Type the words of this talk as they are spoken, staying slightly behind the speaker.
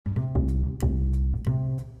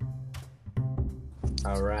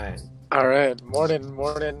All right. All right. Morning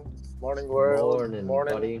world. Morning,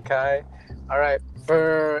 Morning buddy. Kai. All right.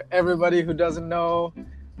 For everybody who doesn't know,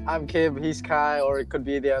 I'm Kib, he's Kai, or it could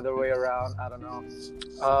be the other way around. I don't know.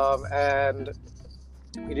 And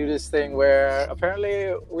we do this thing where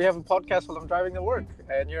apparently we have a podcast while I'm driving to work,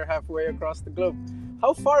 and you're halfway across the globe.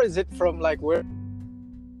 How far is it from like where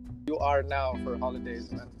you are now for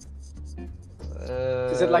holidays, man?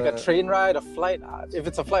 Is it like a Uh, train ride, a flight? If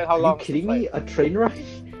it's a flight, how are you long is the kidding flight? me? A train ride?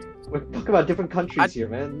 We're talking about different I, countries here,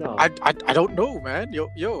 man. No. I don't know, man.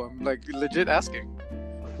 I'm like legit asking.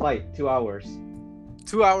 A flight, 2 hours.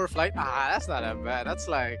 2 hour flight? That's not that bad. That's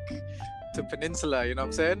like to Peninsula. You know what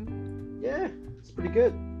I'm saying? Yeah, it's pretty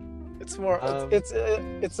good. It's more. Um, It's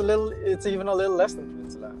a little. It's even a little less than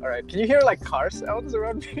Peninsula. All right. Can you hear like car sounds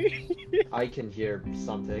around me? I can hear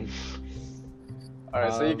something. All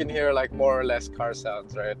right. So you can hear like more or less car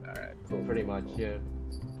sounds, right? All right. Cool. Pretty much, yeah.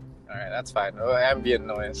 All right. That's fine. Oh, ambient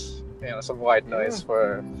noise. Some white noise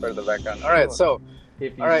Yeah. for the background. All right. Sure. So.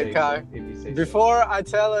 If you All right, say Kai. so. If you say so. Before I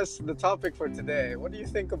tell us the topic for today, what do you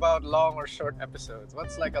think about long or short episodes?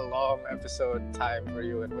 What's like a long episode time for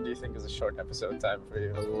you, and what do you think is a short episode time for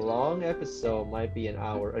you? A long episode might be an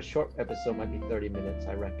hour. A short episode might be 30 minutes,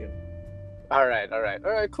 I reckon. All right,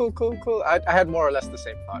 cool. I had more or less the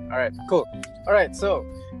same thought. All right, cool. All right, so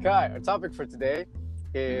Kai, our topic for today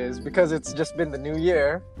is, because it's just been the new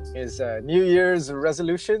year, is New Year's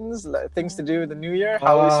resolutions, things to do with the new year,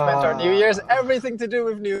 how we spent our New Year's, everything to do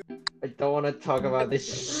with New. I don't want to talk about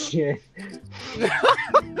this shit.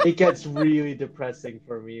 It gets really depressing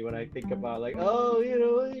for me when I think about like, oh, you're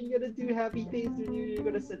gonna do happy things and you're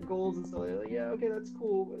gonna set goals and stuff. Like, yeah, okay, that's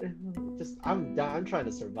cool. But just I'm trying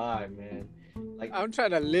to survive, man. Like I'm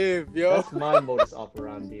trying to live, yo. that's my modus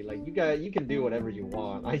operandi. Like you can do whatever you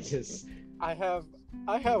want.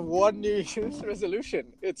 I have one New Year's resolution.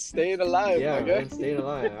 It's staying alive. Yeah, okay? man, staying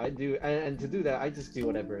alive. I do, and to do that, I just do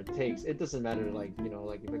whatever it takes. It doesn't matter, like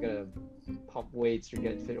like if I gotta pump weights or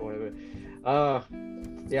get fit or whatever.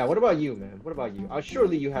 Yeah. What about you, man? What about you?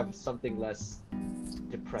 Surely you have something less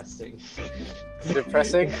depressing.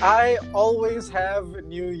 Depressing. I always have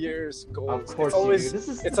New Year's goals. Of course it's always, you do. This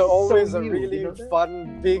it's is always so a new, really you know that?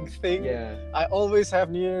 fun, big thing. Yeah. I always have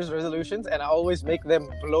New Year's resolutions, and I always make them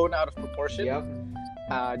blown out of proportion. Yep.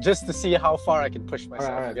 Just to see how far I can push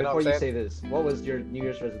myself. All right. You know Before what I'm you saying? say this, what was your New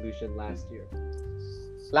Year's resolution last year?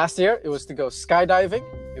 Last year, it was to go skydiving.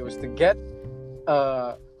 It was to get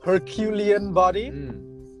a Herculean body.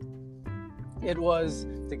 It was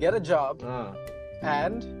to get a job. Ah.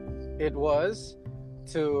 And it was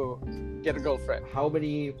to get a girlfriend. How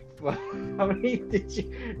many did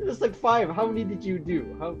you? There's like 5. How many did you do?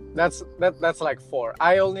 That's like 4.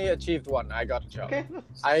 I only achieved 1. I got a job. Okay.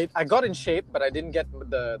 I got in shape, but I didn't get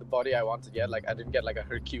the body I wanted yet. Like I didn't get like a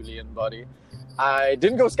Herculean body. I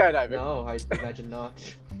didn't go skydiving. No, I imagine not.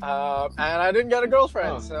 And I didn't get a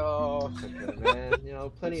girlfriend. Oh. So Okay, man,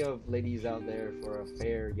 plenty of ladies out there for a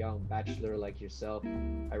fair young bachelor like yourself,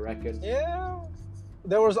 I reckon. yeah.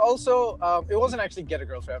 There was also it wasn't actually get a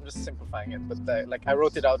girlfriend. I'm just simplifying it, but like I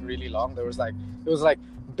wrote it out really long. It was like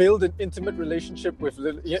build an intimate relationship with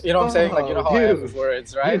you know what I'm saying? Like how I am with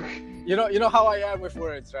words, right? You know how I am with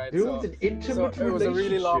words, right? Build an intimate so it was a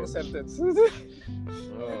really long relationship. sentence.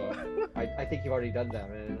 Oh, I think you've already done that,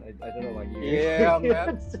 man. I don't know about you. Yeah,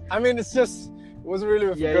 man. I mean, it wasn't really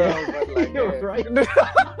with a girl, but like you're right.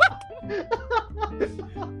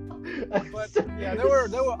 But yeah, there were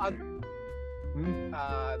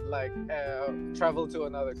travel to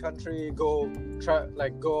another country, go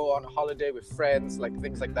on a holiday with friends, like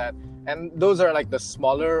things like that. And those are like the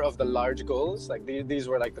smaller of the large goals. Like these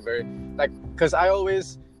were like the very because I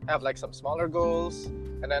always have like some smaller goals,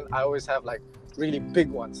 and then I always have like really big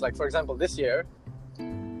ones. Like for example, this year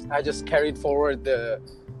I just carried forward the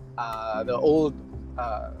old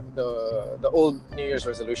New Year's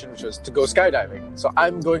resolution, which was to go skydiving. So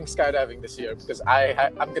I'm going skydiving this year because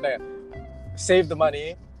I'm gonna save the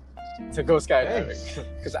money to go skydiving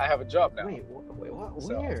because I have a job now. Wait, what?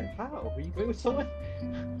 So, where? How? Are you going with someone?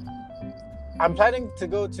 I'm planning to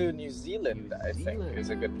go to New Zealand. I think is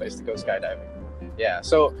a good place to go skydiving. Yeah.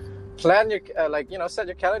 So plan your set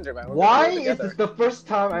your calendar, man. Why is this the first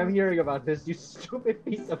time I'm hearing about this? You stupid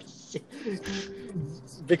piece of shit.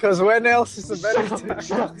 Because when else is a better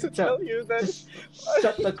time to tell you that?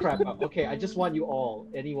 Shut the crap up. Okay, I just want you all,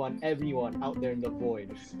 everyone out there in the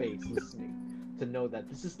void of space listening, to know that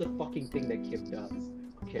this is the fucking thing that Kim does.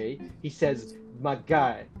 Okay? He says, my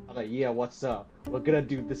guy. I'm like, yeah, what's up? We're gonna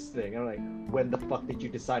do this thing. I'm like, when the fuck did you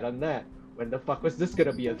decide on that? when the fuck was this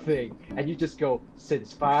gonna be a thing? And you just go,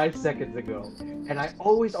 since 5 seconds ago. And I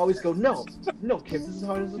always go, no, Kim, this is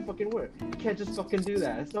how it doesn't fucking work. You can't just fucking do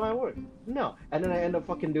that. It's not how it works. No. And then I end up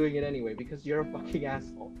fucking doing it anyway because you're a fucking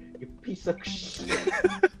asshole. You piece of shit.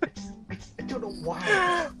 I don't know why.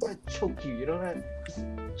 I just want to choke you. You know that? Just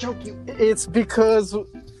choke you. It's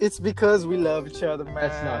because we love each other, man.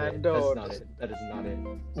 That's not it. Don't. That is not it.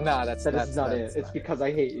 Nah, That is not it. It's because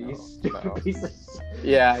I hate you, you stupid piece of shit.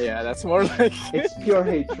 Yeah, that's more like It's pure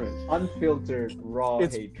hatred. Unfiltered, raw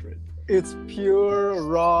hatred. It's pure,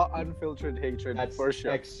 raw, unfiltered hatred. That's for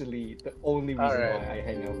sure. actually the only reason Alright. why I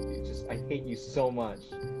hang out with you. Just I hate you so much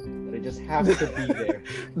that I just have to be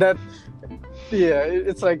there.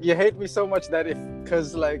 It's like you hate me so much that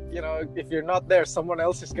because like, you know, if you're not there, someone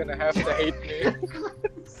else is gonna have to hate me.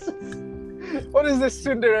 What is this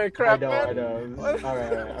tsundere crap, man? I know.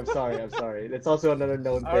 Alright. I'm sorry. It's also another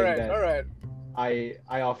known thing that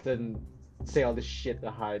I often say all this shit to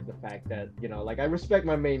hide the fact that, you know, like I respect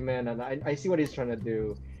my main man and I see what he's trying to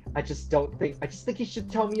do. I just think he should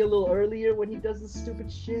tell me a little earlier when he does this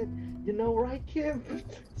stupid shit. You know, right, Kim?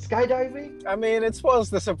 Skydiving? I mean, it spoils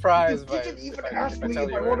the surprise. You didn't even ask me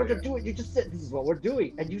if I wanted to do it. You just said this is what we're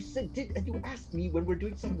doing, and you asked me when we're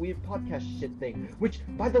doing some weird podcast shit thing. Which,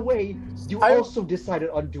 by the way, you also decided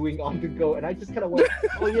on doing on the go, and I just kind of went,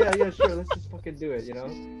 oh yeah, sure, let's just fucking do it, you know?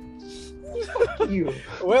 Fuck you.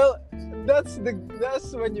 Well, that's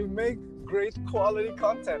when you make great quality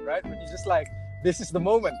content, right? When you just like, this is the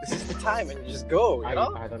moment, this is the time, and you just go. You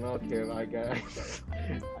know? I don't know, Kim. I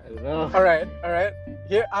don't know. All right.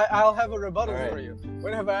 Here, I'll have a rebuttal for you.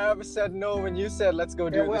 When have I ever said no when you said let's go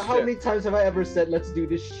do this how shit? many times have I ever said let's do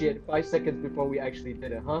this shit 5 seconds before we actually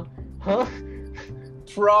did it, huh?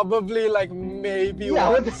 Probably like maybe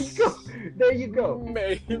once. There you go.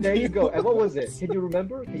 Maybe. There you go. And what was it? Can you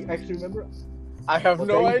remember? Can you actually remember? I have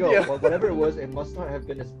no idea. Well, whatever it was, it must not have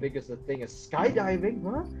been as big as a thing as skydiving,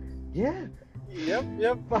 huh? Yeah.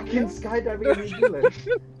 Yep. Fucking skydiving in New Zealand.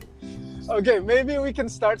 Okay, maybe we can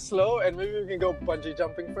start slow and maybe we can go bungee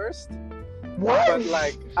jumping first. What? But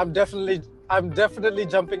like, I'm definitely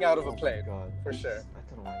jumping out of a plane. Oh, God. For sure. I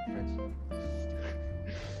don't know why I'm French.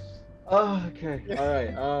 Oh, okay.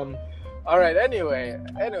 All right. Anyway,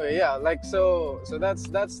 yeah. Like, so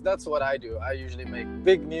that's what I do. I usually make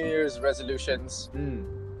big New Year's resolutions,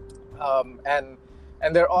 and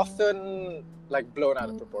they're often like blown out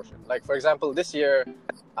of proportion. Like, for example, this year,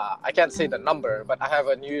 I can't say the number, but I have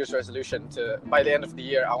a New Year's resolution to by the end of the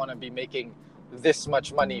year, I want to be making this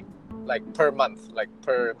much money, like per month, like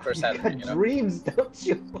per salary. You know? Dreams, don't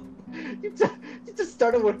you? You just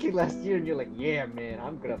started working last year, and you're like, yeah, man,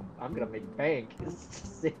 I'm gonna make bank.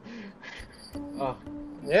 Oh.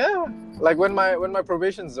 Yeah, like when my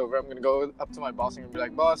probation's over, I'm gonna go up to my boss and be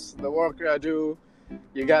like, boss, the work I do,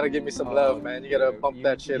 you gotta give me some love, man. You gotta bump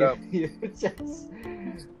that shit up.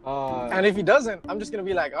 And if he doesn't, I'm just gonna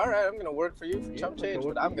be like, all right, I'm gonna work for you for chump change,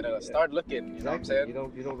 but I'm gonna start looking. You know what I'm saying?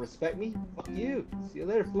 You don't respect me? Fuck you. See you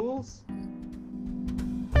later, fools.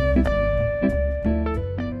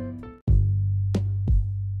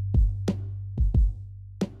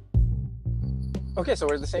 Okay, so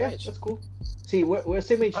we're the same age. That's cool. See, we're the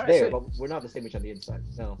same age but we're not the same age on the inside.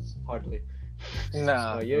 No, hardly.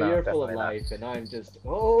 No, you're full of life, and I'm just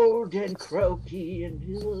old and croaky and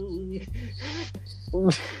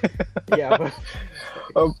yeah, but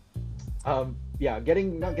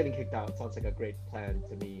not getting kicked out sounds like a great plan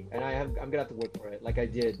to me, and I'm gonna have to work for it, like I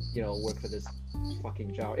did, work for this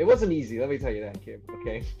fucking job. It wasn't easy, let me tell you that, Kim.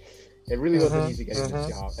 Okay, it really wasn't easy getting this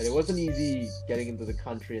job, and it wasn't easy getting into the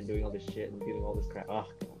country and doing all this shit and doing all this crap.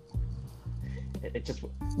 It just.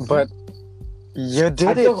 But. You did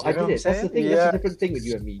I it. did it. That's the thing. Yeah. That's a different thing with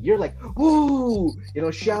you and me. You're like, woo,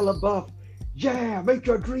 Shia LaBeouf. Yeah, make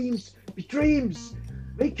your dreams be dreams.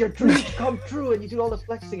 Make your dreams come true. And you do all the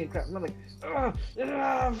flexing and crap. And I'm like,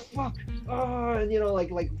 fuck. And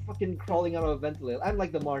like fucking crawling out of a ventilator. I'm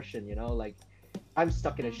like the Martian, like I'm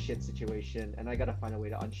stuck in a shit situation and I gotta find a way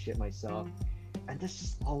to unshit myself. And that's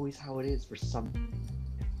just always how it is for some.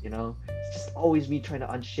 It's just always me trying to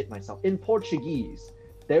unshit myself. In Portuguese,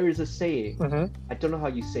 there is a saying, I don't know how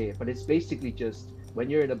you say it, but it's basically just, when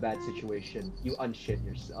you're in a bad situation, you unshit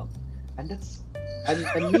yourself. And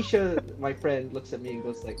and Misha, my friend, looks at me and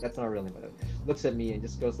goes like, that's not really what it looks at me and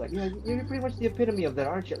just goes like, yeah, you're pretty much the epitome of that,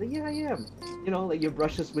 aren't you? Like, yeah, I am. Like your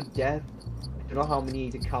brushes with death, I don't know how many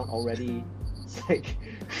to count already. It's like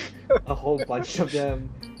a whole bunch of them.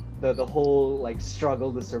 The whole like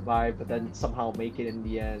struggle to survive, but then somehow make it in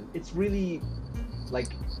the end. It's really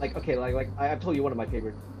like okay, like I've told you one of my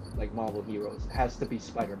favorite like Marvel heroes has to be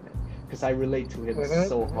Spider-Man, because I relate to him Mhm,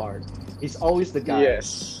 so mhm. hard. He's always the guy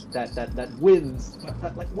Yes. that wins,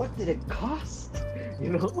 but like, what did it cost? You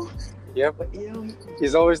know? Yep. But you know,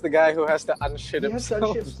 He's always the guy who has to unshit he has to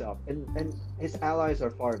unship himself. himself, and his allies are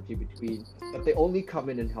far and few between, but they only come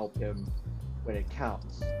in and help him when it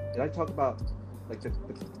counts. Did I talk about like the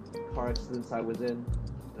car accidents I was in?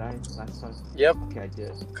 Did I last time? Yep. Okay, I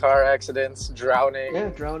did. Car accidents, drowning. Yeah,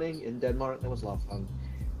 drowning in Denmark. That was a lot of fun.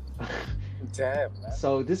 Damn, man.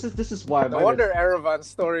 So this is why No my wonder Erevan's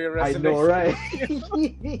story I resonates. know, right?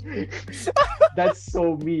 That's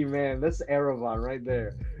so me, man. That's Erevan right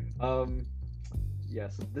there. Yeah,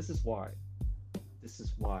 so this is why. This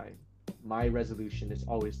is why my resolution is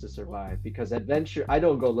always to survive, because adventure, I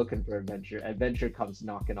don't go looking for adventure. Adventure comes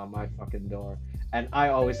knocking on my fucking door, and I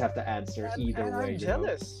always have to answer either and way. I'm you know?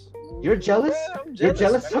 jealous. You're jealous? Man, I'm You're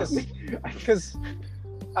jealous man, of me?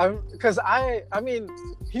 because I mean,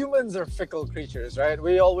 humans are fickle creatures, right?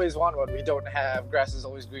 We always want what we don't have. Grass is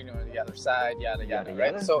always greener on the other side, yada yada,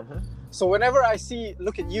 right? So, so whenever I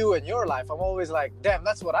look at you and your life, I'm always like, damn,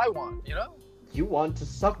 that's what I want, you know? You want to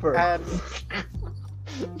suffer. And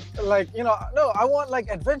like, you know, no, I want like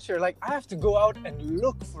adventure. Like, I have to go out and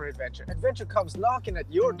look for adventure. Adventure comes knocking at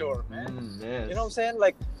your door, man. Yes. You know what I'm saying?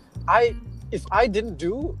 Like, if I didn't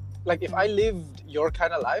do, like, if I lived your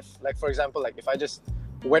kind of life, like, for example, like, if I just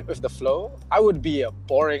went with the flow, I would be a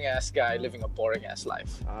boring ass guy living a boring ass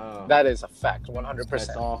life. Oh, That is a fact, 100%. that's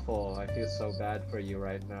awful. I feel so bad for you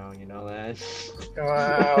right now. You know that?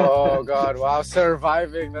 Oh God! Wow,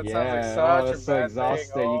 surviving. That sounds like such a it's so bad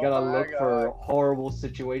exhausting. thing. You Oh gotta my look God. for horrible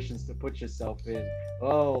situations to put yourself in.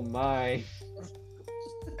 Oh my.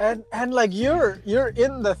 And like you're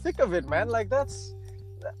in the thick of it, man. Like that's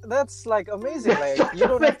like amazing. Like you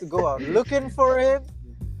don't have to go out looking for it.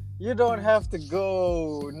 You don't have to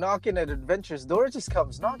go knocking at adventure's door. It just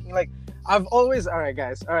comes knocking. Like I've always, all right,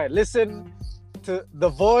 guys. All right, listen to the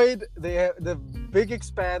void, the big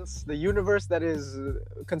expanse, the universe that is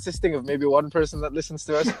consisting of maybe one person that listens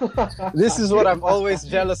to us. This is what I'm always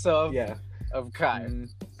jealous of. Yeah. Of Kai.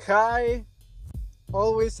 Kai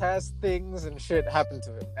always has things and shit happen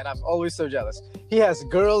to him, and I'm always so jealous. He has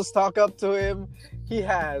girls talk up to him. He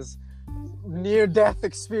has near-death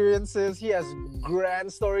experiences. He has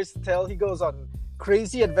grand stories to tell. He goes on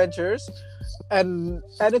crazy adventures, and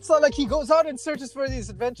it's not like he goes out and searches for these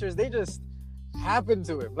adventures. They just happen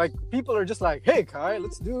to him. Like people are just like, "Hey, Kai,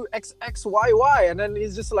 let's do XXYY," and then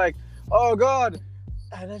he's just like, "Oh God."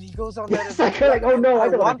 And then he goes on that. It's like, oh no, I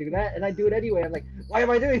don't want to do that, and I do it anyway. I'm like, why am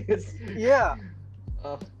I doing this? Yeah.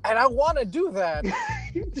 And I want to do that,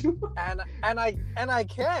 You do? and I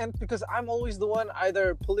can't because I'm always the one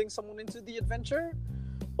either pulling someone into the adventure,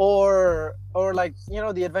 or like you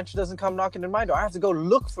know the adventure doesn't come knocking at my door. I have to go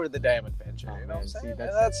look for the damn adventure. Oh, you know man, what I'm saying? see, And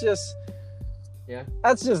that's-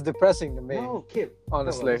 that's just depressing to me. No, Kip.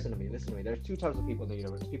 Honestly. No, listen to me. Listen to me. There's two types of people in the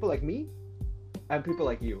universe: people like me, and people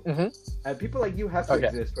like you. Mhm. And people like you have to Okay.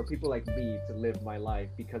 exist for people like me to live my life.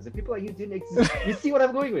 Because if people like you didn't exist, you see what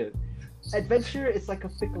I'm going with. Adventure is like a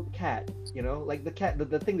fickle cat, you know, like the cat.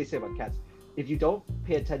 The thing they say about cats: if you don't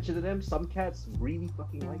pay attention to them, some cats really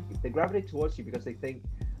fucking like you. They gravitate towards you because they think,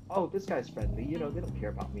 oh, this guy's friendly. You know, they don't care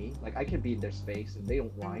about me. Like I can be in their space and they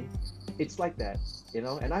don't whine. It's like that, you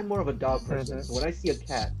know. And I'm more of a dog person, Mhm. so when I see a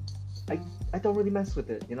cat, I don't really mess with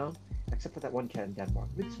it, you know, except for that one cat in Denmark,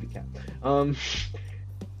 really sweet cat.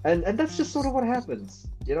 And that's just sort of what happens,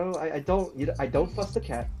 you know. I don't fuss the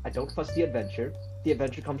cat. I don't fuss the adventure. The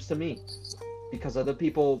adventure comes to me because other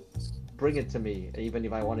people bring it to me, even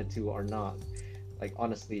if I wanted to or not. Like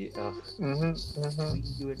honestly, we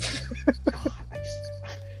do it. God,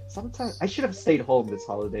 sometimes I should have stayed home this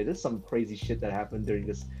holiday. There's some crazy shit that happened during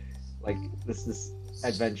this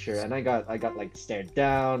adventure, and I got like stared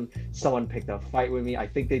down. Someone picked a fight with me. I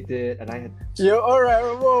think they did, and I had. Yo, all right,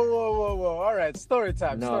 whoa. All right, story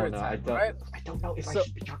time. No, story no, time. I don't. Right? I don't know if I So-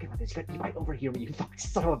 should be talking about this. You might overhear me. You fucking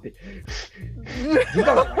son of a bitch. You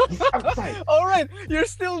know, right? He's outside. All right, you're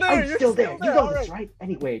still there. I'm You're still there. You know All this, right. right?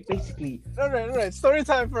 Anyway, basically, All right. Story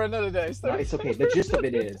time for another day. no, Story. it's okay. The gist of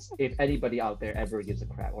it is, if anybody out there ever gives a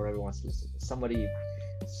crap or ever wants to listen, somebody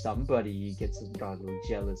got a little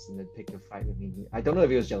jealous and then picked a fight with me. I don't know if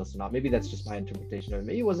he was jealous or not. Maybe that's just my interpretation of it.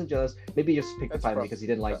 Maybe he wasn't jealous. Maybe he just picked a That's fight with me probably- because he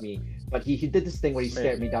didn't like me. But he did this thing where he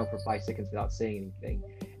stared Maybe. me down for 5 seconds without saying anything.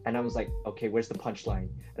 And I was like, okay, where's the punchline?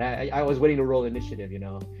 And I was waiting to roll initiative, you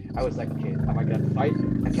know. I was like, okay, am I gonna fight?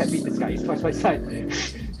 I can't beat this guy. He's twice my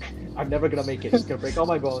size. I'm never gonna make it. He's gonna break all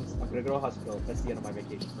my bones. I'm gonna go to a hospital. That's the end of my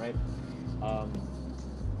vacation, right?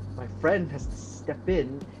 My friend has step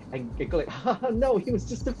in and go like, no, he was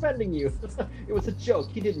just defending you. It was a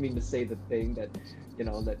joke. He didn't mean to say the thing that,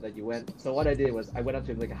 that you went. So what I did was I went up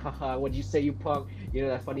to him like, haha, what'd you say, you punk?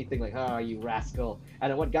 That funny thing like, you rascal. And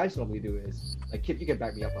then what guys normally do is, like, Kip, you can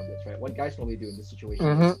back me up on this, right? What guys normally do in this situation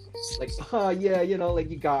is, like, yeah, like,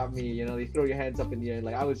 you got me. You throw your hands up in the air.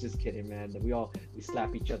 Like, I was just kidding, man. We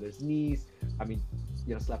slap each other's knees. I mean,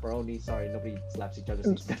 slap our own knees. Sorry, nobody slaps each other's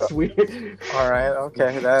knees. That's weird. All right,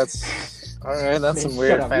 okay, that's some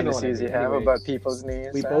weird fantasies you have Anyway, about people's knees.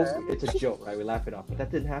 It's a joke, right? We laugh it off, but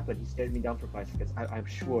that didn't happen. He stared me down for 5 seconds. I'm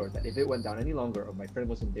sure that if it went down any longer, or my friend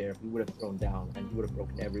wasn't there, we would have thrown down, and he would have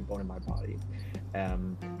broken every bone in my body.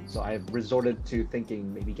 So I've resorted to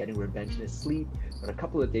thinking maybe getting revenge in his sleep, but a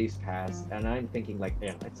couple of days passed, and I'm thinking like,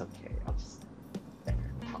 yeah, it's okay. I'll just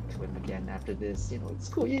talk to him again after this. It's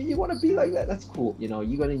cool. You want to be like that? That's cool.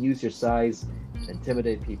 You're gonna use your size to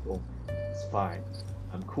intimidate people. It's fine.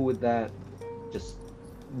 I'm cool with that. Just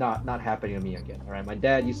not happening to me again. All right. My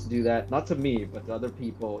dad used to do that, not to me, but to other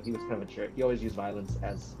people. He was kind of a jerk. He always used violence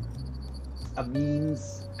as a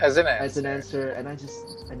means, as an answer, and I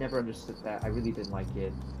never understood that. I really didn't like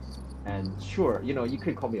it. And sure, you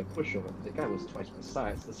could call me a pushover, but the guy was twice my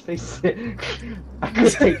size. Let's face it. I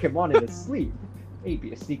could take him on in his sleep.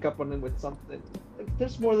 Maybe sneak up on him with something. Like,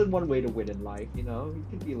 there's more than one way to win in life, You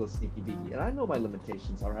can be a little sneaky beaky, and I know my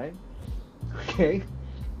limitations. All right. Okay.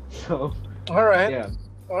 So. All right. Yeah.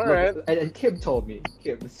 All right. And Kim,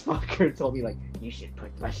 this fucker told me, like, you should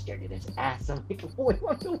put mustard in his ass. I'm like,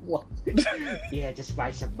 what? Yeah, just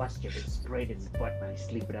buy some mustard and spray it in his butt when he's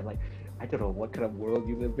sleeping. I'm like, I don't know what kind of world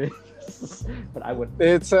you live in, but I would.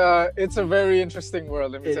 It's a very interesting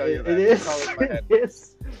world. Let me tell you that. It is. It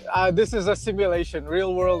is. This is a simulation.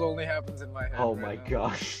 Real world only happens in my head. Oh my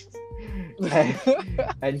gosh.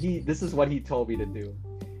 And this is what he told me to do.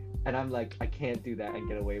 And I'm like, I can't do that and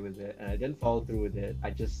get away with it. And I didn't follow through with it.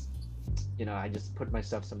 I just put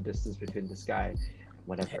myself some distance between this guy,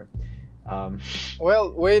 whatever.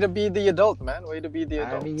 Well, way to be the adult, man. Way to be the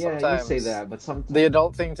adult. I mean, yeah, sometimes you say that, but sometimes the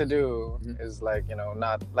adult thing to do is like,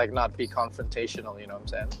 not be confrontational. You know what I'm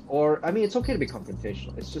saying? Or, I mean, it's okay to be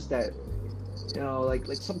confrontational. It's just that, like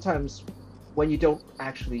sometimes when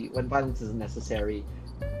when violence isn't necessary,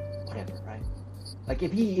 whatever, right? Like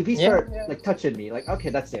if he start like touching me, like, okay,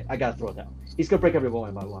 that's it. I gotta throw it down. He's gonna break every bone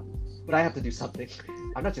in my one, but I have to do something.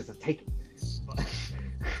 I'm not just gonna take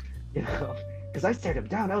it, because I stared him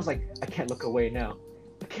down. I was like, I can't look away now.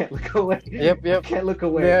 I can't look away. Yep. I can't look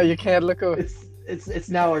away. Yeah, you can't look away. It's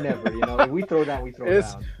now or never. If we throw down, we throw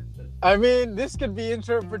down. I mean, this could be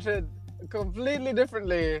interpreted completely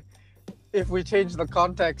differently if we change the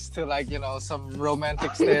context to like, some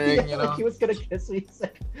romantic staring, Like he was gonna kiss me. He's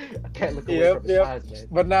like, I can't look away from his eyes, man.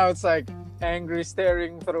 But now it's like angry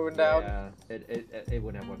staring, throwing down. Yeah, it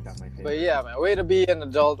wouldn't have worked out my favor. But yeah, man, way to be an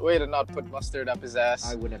adult, way to not put mustard up his ass.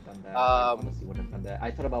 I wouldn't have done that. I honestly wouldn't have done that. I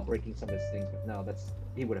thought about breaking some of his things, but no,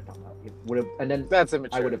 he would have done that. He would have, and then that's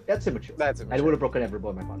immature. That's immature. I would have broken every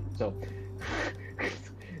bone in my body.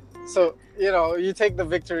 So, you take the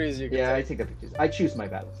victories you can take. I take the victories. I choose my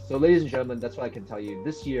battles. So, ladies and gentlemen, that's what I can tell you.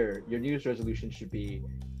 This year, your New Year's resolution should be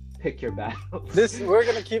pick your battles. We're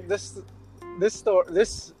gonna keep this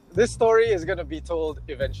story is gonna be told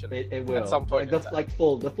eventually. It will at some point. The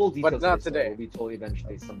full details. But not today. Will be told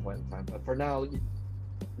eventually at some point in time. But for now,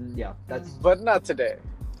 yeah, that's. But not today.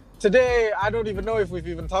 Today, I don't even know if we've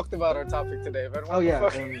even talked about our topic today. But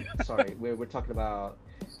sorry, we're talking about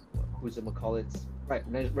who's it? McCullough's. Right,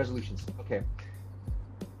 resolutions. Okay.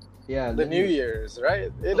 Yeah. The New Year's,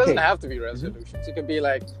 right? It doesn't have to be resolutions. It could be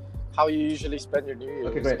like how you usually spend your New Year's.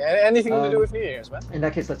 Okay, great. Anything to do with New Year's, man. In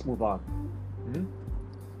that case, let's move on.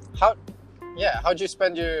 How'd you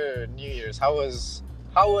spend your New Year's? How was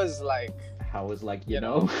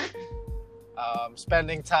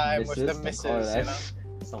spending time with the missus,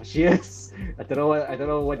 That's how she is. I don't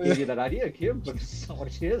know what gave you that idea, Kim, but this is how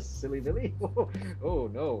she is, silly Billy. Oh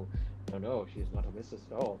no. No, she's not a missus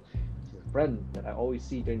at all. She's a friend that I always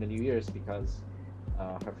see during the New Year's because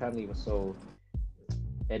her family was so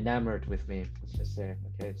enamored with me, let's just say.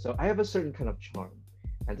 Okay, so I have a certain kind of charm.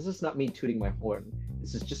 And this is not me tooting my horn.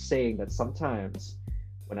 This is just saying that sometimes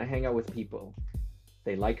when I hang out with people,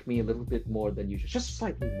 they like me a little bit more than usual. Just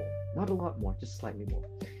slightly more. Not a lot more, just slightly more.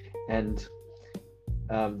 And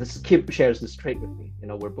this Kib shares this trait with me.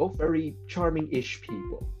 We're both very charming-ish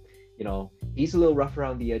people. He's a little rough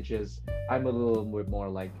around the edges. I'm a little more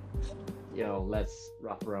like, less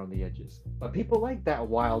rough around the edges. But people like that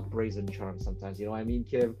wild, brazen charm sometimes. You know what I mean,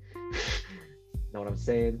 Kim? Know what I'm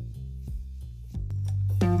saying?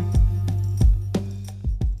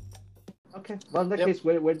 Okay. Well, in that case,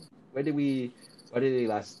 where did we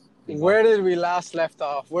last talking about. Where did we last left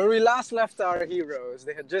off? Where we last left our heroes,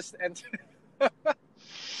 they had just entered.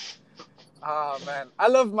 Ah, man. I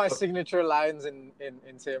love my signature lines in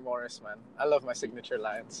St. Morris, man. I love my signature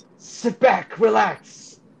lines. Sit back,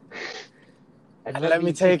 relax, and let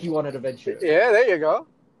me take you on an adventure. Yeah, there you go.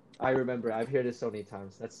 I remember. I've heard it so many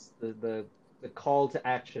times. That's the call to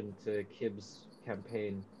action to Kib's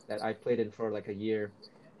campaign that I played in for like a year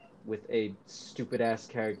with a stupid ass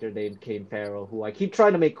character named Kane Farrell, who I keep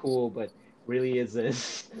trying to make cool, but really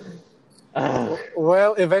isn't.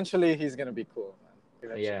 Well, eventually he's gonna be cool, man.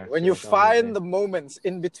 Eventually. Yeah. When you find the moments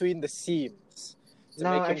in between the seams to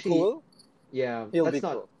make him cool, yeah, he'll be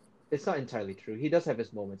cool. It's not entirely true. He does have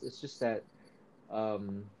his moments. It's just that,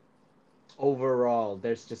 overall,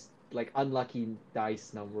 there's just like unlucky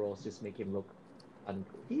dice number rolls just make him look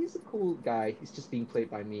uncool. He's a cool guy. He's just being played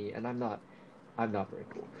by me, and I'm not very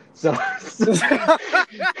cool. So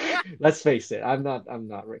let's face it, I'm not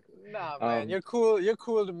very cool. Nah, man, you're cool. You're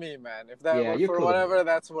cool to me, man. If that Yeah, for you're cool whatever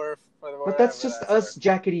that's worth. But that's just us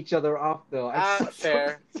jacking each other off, though.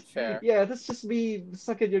 Fair. Yeah, that's just me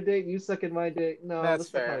sucking your dick, you sucking my dick. No, that's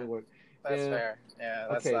fair. Not how it works. That's fair. Yeah,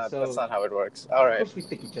 that's okay, that's not how it works. All right. Of course we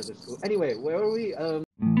think each other's cool. Anyway, where are we?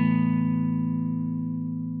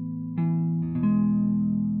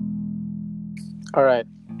 All right.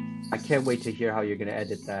 I can't wait to hear how you're gonna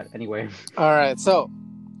edit that. Anyway. All right. So,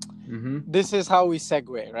 this is how we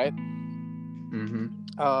segue, right?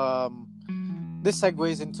 This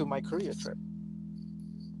segues into my Korea trip.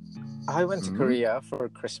 I went to Korea for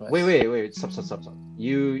Christmas. Wait! Stop!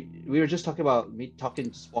 We were just talking about me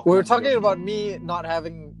talking. We were talking about me not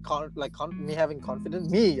having me having confidence.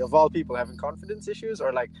 Me of all people having confidence issues,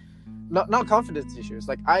 or like not confidence issues.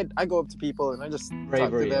 Like I go up to people and I just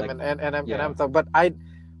bravery, talk to them, and I'm talking. But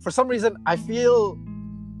for some reason I feel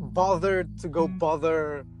bothered to go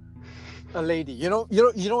bother a lady. You know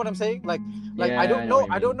what I'm saying? Like I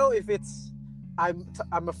don't know if it's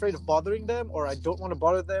I'm afraid of bothering them, or I don't want to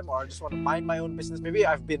bother them, or I just want to mind my own business. Maybe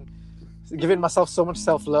I've been giving myself so much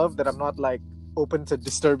self-love that I'm not like open to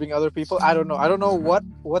disturbing other people. I don't know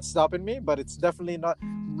what's stopping me, but it's definitely not.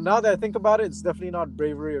 Now that I think about it, it's definitely not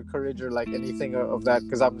bravery or courage or like anything of that,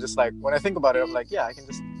 because I'm just like, when I think about it, I'm like, yeah,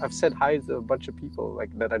 I've said hi to a bunch of people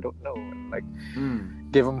like that I don't know, and like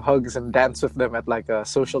give them hugs and dance with them at like a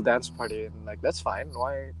social dance party, and like that's fine.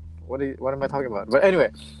 What am I talking about? But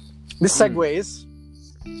anyway, this segues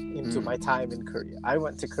into my time in Korea. I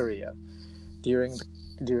went to Korea during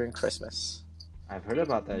Christmas. I've heard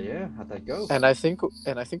about that. Yeah, how'd that go? And I think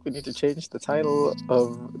we need to change the title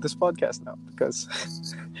of this podcast now, because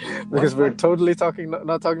we're totally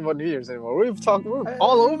not talking about New Year's anymore. We're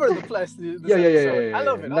all over the place. Yeah. I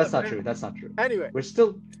love it. That's not true. That's not true. Anyway, we're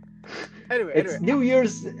still. Anyway, New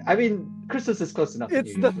Year's. I mean, Christmas is close enough.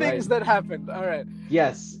 It's the things that happened. All right.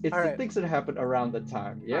 Yes, it's the things that happened around the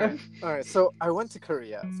time. Yeah. All right. So I went to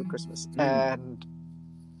Korea for Christmas, and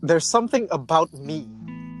there's something about me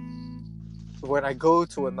when I go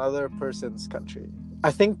to another person's country.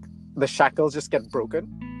 I think the shackles just get broken,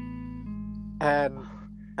 and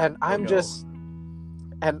I'm just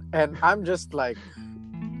like,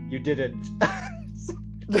 you didn't,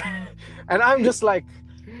 and I'm just like.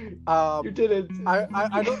 You didn't.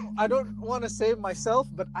 I don't want to save myself,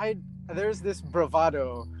 but there's this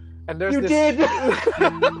bravado, and there's you this. did.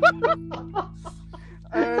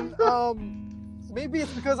 And maybe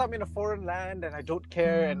it's because I'm in a foreign land and I don't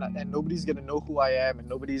care, and nobody's gonna know who I am, and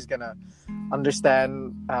nobody's gonna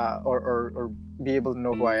understand or be able to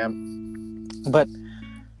know who I am. But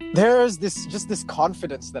there's this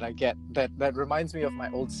confidence that I get that reminds me of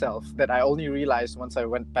my old self, that I only realized once I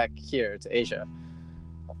went back here to Asia.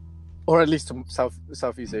 Or at least to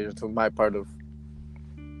Southeast Asia, to my part of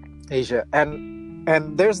Asia, and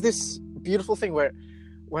there's this beautiful thing where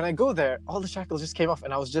when I go there, all the shackles just came off,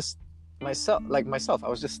 and I was just myself. I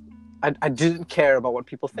was just I didn't care about what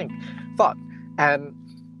people thought, and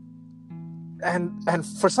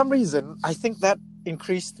for some reason I think that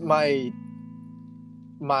increased my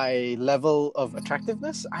level of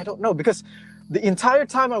attractiveness. I don't know, because the entire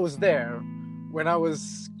time I was there, when I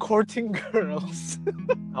was courting girls.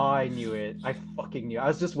 Oh, I knew it. I fucking knew. I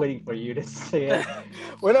was just waiting for you to say it.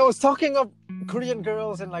 When I was talking of Korean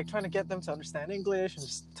girls and like trying to get them to understand English and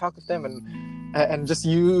just talk with them and just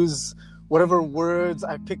use whatever words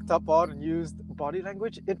I picked up on and used body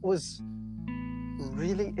language, it was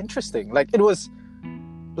really interesting. Like, it was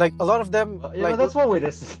like a lot of them. That's one way to.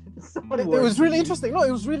 It was really interesting. No,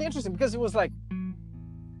 it was really interesting because it was like.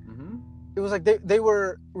 It was like they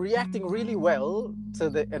were reacting really well to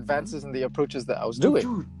the advances and the approaches that I was doing.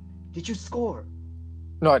 Dude, did you score?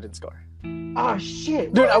 No, I didn't score. Oh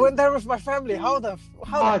shit! Dude, I What? went there with my family. How the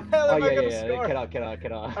hell Oh am I yeah, gonna yeah, yeah. score?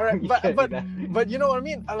 Cannot. All right, You but can't do but that. but you know what I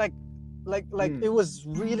mean? Like Hmm. it was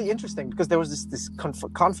really interesting because there was this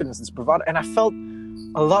confidence, this bravado, and I felt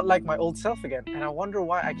a lot like my old self again. And I wonder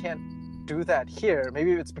why I can't do that here.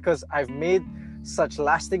 Maybe it's because I've made such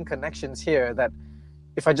lasting connections here that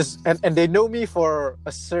if I just and they know me for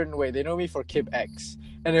a certain way. They know me for Kib X.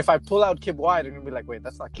 And if I pull out Kib Y, they're gonna be like, wait,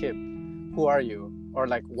 that's not Kib. Who are you? Or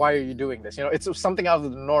like, why are you doing this? You know, it's something out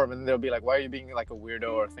of the norm, and they'll be like, why are you being like a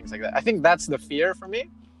weirdo or things like that. I think that's the fear for me.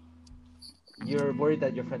 You're worried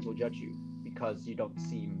that your friends will judge you because you don't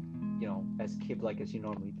seem, as kid-like as you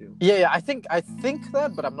normally do. Yeah, I think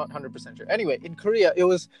that, but I'm not 100% sure. Anyway, in Korea,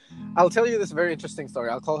 I'll tell you this very interesting story.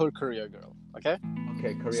 I'll call her Korea girl, okay?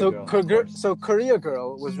 Okay, Korea girl. Of So Korea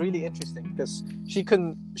girl was really interesting because she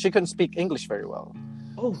couldn't speak English very well,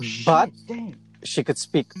 oh but shit! Damn. she could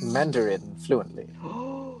speak Mandarin fluently.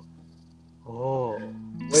 Oh.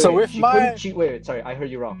 So with wait, sorry, I heard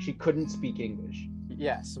you wrong. She couldn't speak English.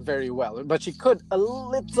 Yes, very well, but she could a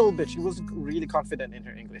little bit. She wasn't really confident in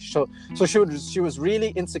her English, so she was really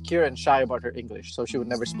insecure and shy about her English, so she would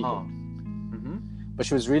never speak it. Mm-hmm. But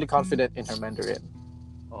she was really confident in her Mandarin.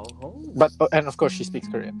 Oh. But and of course she speaks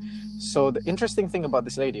Korean. So the interesting thing about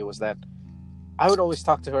this lady was that I would always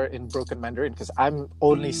talk to her in broken Mandarin because I'm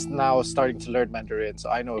only now starting to learn Mandarin, so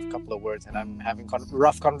I know a couple of words, and I'm having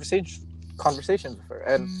rough conversations with her,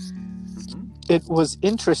 and it was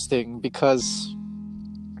interesting because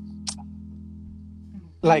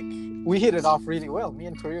like we hit it off really well. Me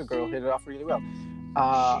and Korea girl hit it off really well.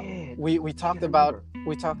 We talked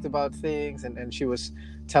about things, and she was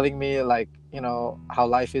telling me like, how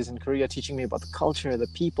life is in Korea, teaching me about the culture, the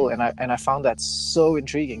people, and I found that so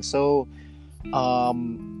intriguing, so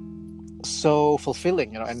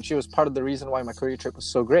fulfilling, and she was part of the reason why my Korea trip was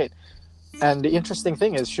so great. And the interesting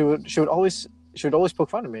thing is she would always poke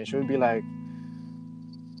fun at me. She would be like,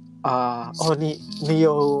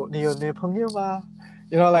 니요 내朋友吗?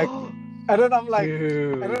 Like, and then I'm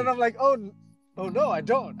like, oh no, I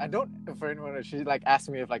don't. For anyone, she like asked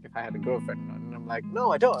me if I had a girlfriend, and I'm like,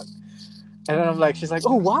 no, I don't. And then I'm like, she's like,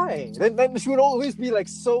 oh, why? Then she would always be like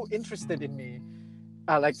so interested in me,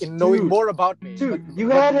 like in knowing more about me. Dude, you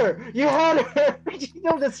had her. You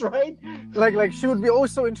know this, right? Like she would be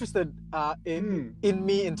always so interested in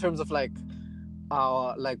me in terms of like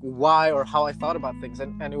why or how I thought about things,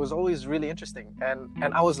 and it was always really interesting.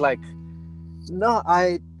 And I was like, no,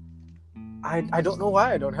 I don't know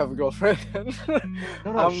why I don't have a girlfriend.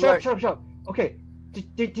 No, shut up. Okay,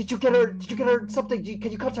 did you get her? Did you get her something?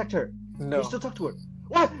 Can you contact her? No. Can you still talk to her?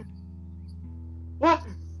 What?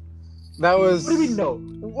 That was. What do you mean no?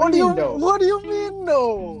 What do you mean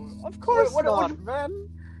no? Of course not, man.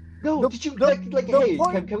 No, did you hey? Can we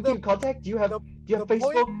keep in contact? Do you have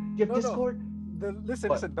Facebook? Do you have Discord?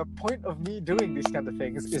 Listen. The point of me doing these kind of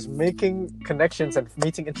things is making connections and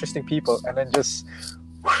meeting interesting people, and then just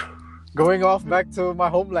going off back to my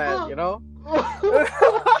homeland.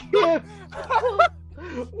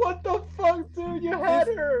 What the fuck, dude? You had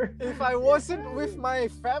her. If I wasn't with my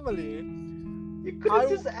family, you could have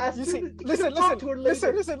just asked her.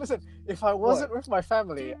 Listen. If I wasn't with my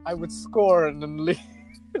family, I would score and then leave.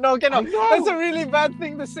 No. That's a really bad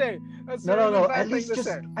thing to say. No. At least just,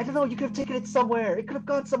 I don't know. You could have taken it somewhere. It could have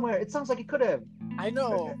gone somewhere. It sounds like it could have. I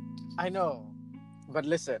know. But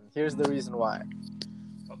listen, here's the reason why.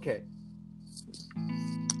 Okay.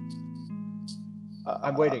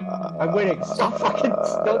 I'm waiting. Stop fucking.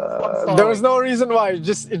 Stop. There was no reason why. It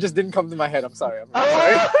just didn't come to my head. I'm sorry.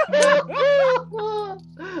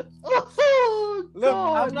 Look,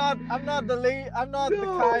 I'm not the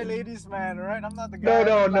Kai ladies man, right? I'm not the guy.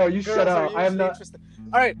 No. You shut up. I am not interested.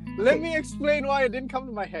 All right, let me explain why it didn't come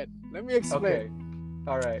to my head. Let me explain. Okay.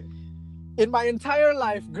 All right. In my entire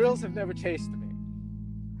life, girls have never chased me.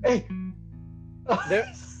 Hey.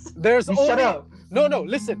 There's only. Shut up. No.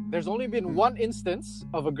 Listen. There's only been one instance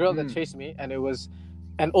of a girl that chased me, and it was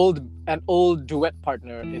an old duet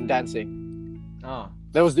partner in dancing.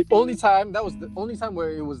 That was the only time. That was the only time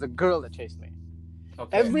where it was the girl that chased me.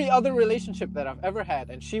 Okay. Every other relationship that I've ever had,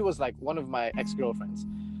 and she was like one of my ex-girlfriends.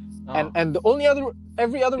 And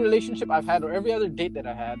every other relationship I've had or every other date that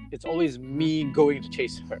I had, it's always me going to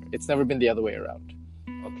chase her. It's never been the other way around.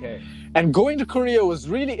 Okay. And going to Korea was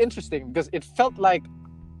really interesting because it felt like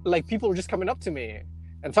people were just coming up to me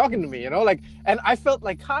and talking to me, and I felt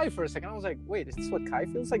like Kai for a second. I was like, wait, is this what Kai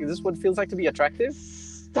feels like? Is this what it feels like to be attractive?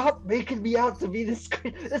 Stop making me out to be this.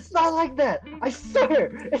 It's not like that. I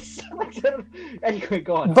swear. It's not like that. Anyway,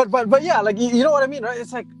 go on. But yeah, like you know what I mean, right?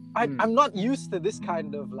 It's like I'm not used to this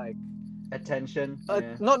kind of like Attention.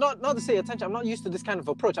 Yeah. Not to say attention. I'm not used to this kind of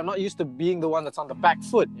approach. I'm not used to being the one that's on the back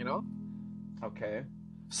foot, you know. Okay.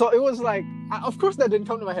 So it was like, of course that didn't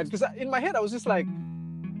come to my head, because in my head I was just like,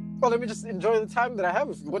 well, let me just enjoy the time that I have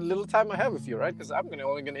with you, what little time I have with you, right? Because I'm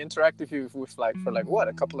only gonna interact with you for what,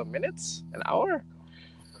 a couple of minutes, an hour,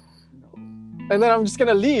 and then I'm just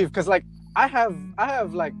gonna leave because like I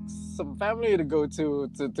have like some family to go to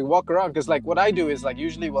walk around, because like what I do is like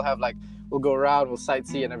usually we'll go around, we'll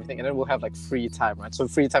sightsee and everything, and then we'll have like free time, right? So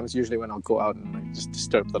free time is usually when I'll go out and like just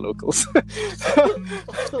disturb the locals.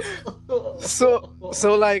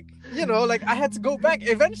 so like, you know, like I had to go back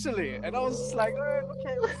eventually, and I was just like, all right,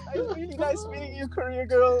 okay, it was really nice meeting you, Korea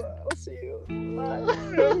girl. I'll see you. Bye.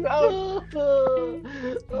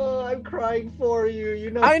 Oh, I'm crying for you.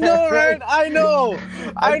 You know. I know, right? I know,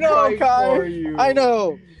 Kai. For you. I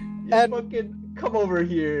know. You And fucking come over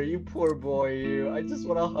here, you poor boy. You. I just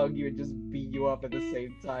want to hug you and just beat you up at the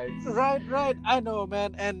same time. Right. I know,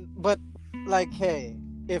 man. But like, hey,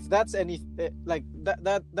 if that's any like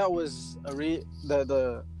that was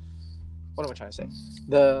the what am I trying to say?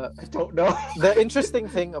 I don't know. The interesting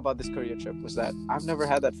thing about this Korea trip was that I've never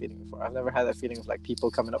had that feeling before. I've never had that feeling of like people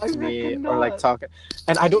coming up to me or like talking,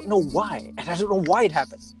 and I don't know why. And I don't know why it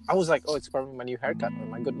happened. I was like, oh, it's probably my new haircut or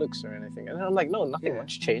my good looks or anything. And I'm like, no, nothing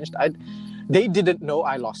much changed. They didn't know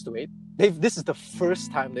I lost weight. This is the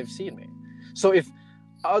first time they've seen me. So if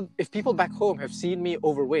people back home have seen me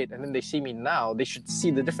overweight and then they see me now, they should see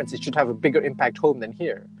the difference. It should have a bigger impact home than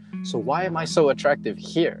here. So why am I so attractive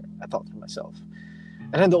here? I thought to myself.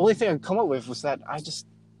 And then the only thing I could come up with was that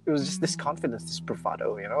it was just this confidence, this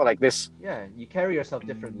bravado, you know, like this. Yeah, you carry yourself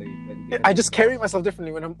differently. I just carry myself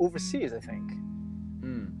differently when I'm overseas, I think.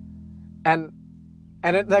 And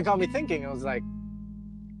that got me thinking. I was like,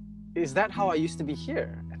 is that how I used to be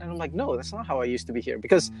here? And then I'm like, no, that's not how I used to be here.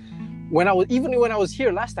 Because when I was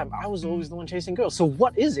here last time, I was always the one chasing girls. So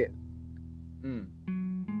what is it?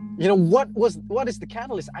 You know, what is the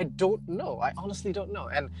catalyst? I don't know. I honestly don't know.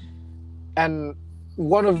 And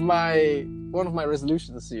one of my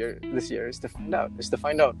resolutions this year is to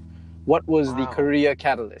find out what was the Korea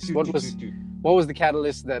catalyst. What was the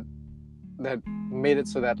catalyst that made it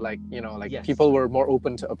so that like, you know, like people were more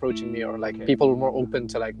open to approaching me, or like people were more open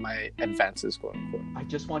to like my advances, quote unquote. I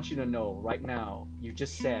just want you to know right now, you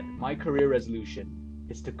just said my career resolution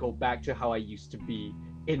is to go back to how I used to be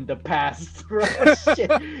in the past.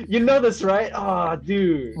 Shit. You know this, right? Oh,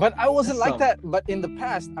 dude. But I wasn't like that. But in the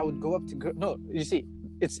past, I would go up to girls. No, you see,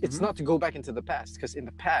 it's not to go back into the past, because in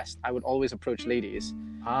the past I would always approach ladies.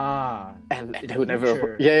 And they would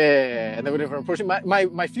never. And they would never approach me.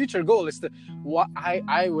 My future goal is to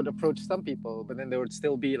I would approach some people, but then they would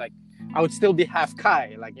still be like, I would still be half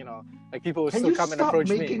Kai, like, you know, like people would still come and approach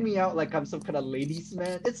me. Can you stop making me out like I'm some kind of ladies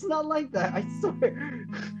man? It's not like that, I swear.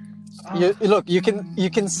 Look, you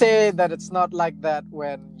can say that it's not like that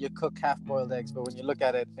when you cook half-boiled eggs, but when you look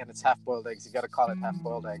at it and it's half-boiled eggs, you gotta call it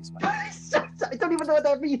half-boiled eggs, man. I don't even know what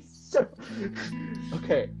that means.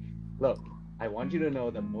 Okay, look, I want you to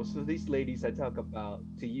know that most of these ladies I talk about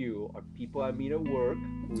to you are people I meet at work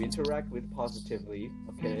who interact with positively,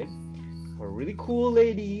 okay? Who are really cool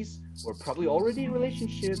ladies, who are probably already in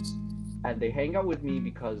relationships, and they hang out with me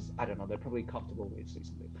because, I don't know, they're probably comfortable with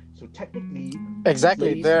something. So technically... Exactly,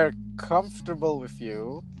 ladies... they're comfortable with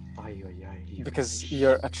you because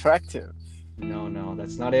you're attractive. No,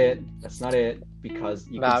 that's not it. That's not it. Because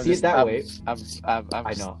you can see it that way.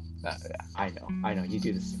 I know. I know. You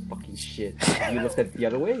do this fucking shit. If you look at it the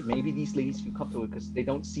other way, maybe these ladies feel comfortable because they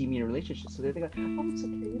don't see me in a relationship. So they think, oh, it's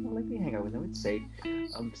okay, you know, let me hang out with them. It's safe.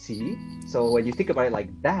 See? So when you think about it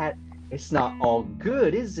like that, it's not all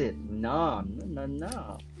good, is it? No.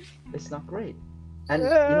 It's not great. And you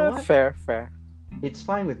know what? Fair. It's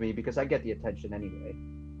fine with me because I get the attention anyway.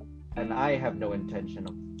 And I have no intention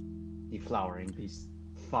of deflowering these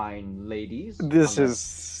fine ladies. This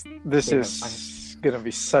is gonna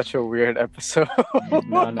be such a weird episode.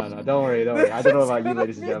 No. Don't worry. I don't know about you,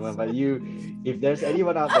 ladies and gentlemen, but if there's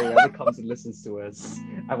anyone out there that comes and listens to us,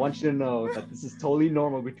 I want you to know that this is totally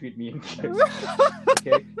normal between me and Kim.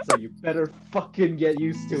 Okay? So you better fucking get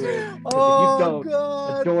used to it. If you don't,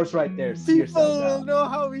 the door's right there. See yourself out. People know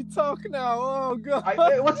how we talk now. Oh god.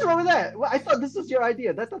 What's wrong with that? I thought this was your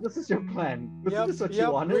idea. I thought this was your plan. Wasn't this what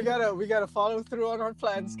you wanted? We gotta follow through on our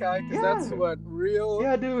plans, Kai, because that's what real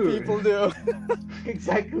people do.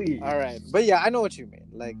 Exactly. All right, but yeah, I know what you mean.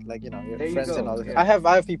 Like you know, your friends and all that. Yeah. I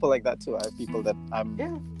have people like that too. I have people that I'm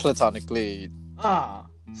platonically.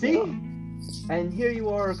 See? You know. And here you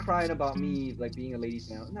are crying about me like being a ladies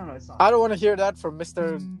man. No, it's not. I don't want to hear that from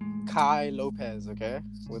Mr. Kai Lopez, okay?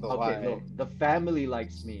 With a Okay, Y. look, the family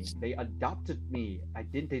likes me. They adopted me.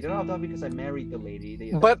 They didn't adopt me because I married the lady.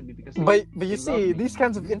 They But adopted me because but they you love see, me. these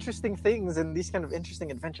kinds of interesting things and these kind of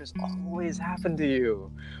interesting adventures always happen to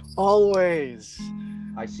you. Always.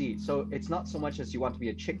 I see. So it's not so much as you want to be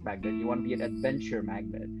a chick magnet, you want to be an adventure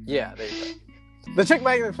magnet. Yeah, there you go. The chick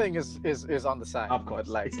magnet thing is on the side. Of course,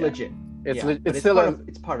 but like it's legit. It's Yeah, but it's still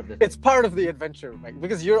it's part of the it's part of the adventure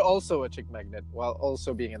because you're also a chick magnet while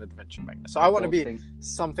also being an adventure magnet. So I want to be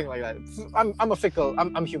something like that. I'm a fickle.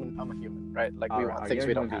 I'm human. I'm a human, right? Like we want things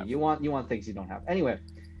we don't have. You want things you don't have. Anyway,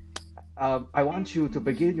 I want you to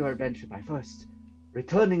begin your adventure by first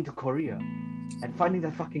returning to Korea and finding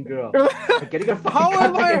that fucking girl and getting her fucking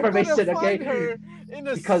contact information. Okay, find her in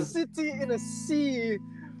a city in a sea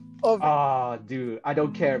of. Dude, I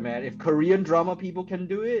don't care, man. If Korean drama people can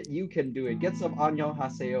do it, you can do it. Get some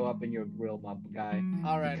annyeonghaseyo up in your grill, my guy.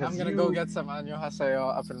 All right, I'm gonna go get some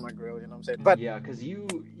annyeonghaseyo up in my grill. You know what I'm saying? But yeah, because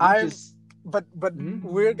But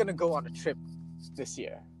we're gonna go on a trip this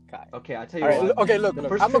year, Kai. Okay, I tell you what. Okay, look. The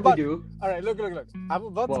first trip we do. All right, look. I'm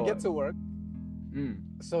about to get to work.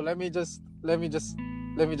 So let me just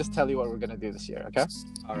tell you what we're gonna do this year, okay?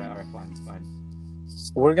 All right, fine.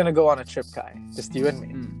 We're gonna go on a trip, Kai. Just you and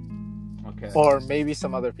me. Okay. Or maybe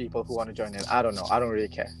some other people who want to join in. I don't know. I don't really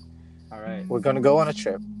care. All right. We're gonna go on a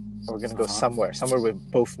trip. We're gonna go somewhere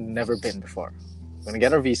we've both never been before. We're gonna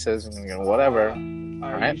get our visas. We're gonna go whatever.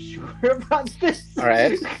 Are you sure about this? All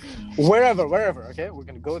right. Wherever. Okay. We're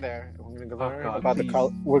gonna go there. We're gonna learn about the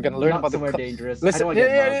culture. We're gonna learn about somewhere dangerous. Listen,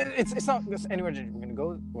 it's not anywhere dangerous.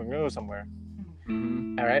 We're gonna go somewhere.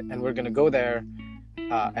 All right, and we're gonna go there,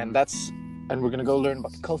 and we're gonna go learn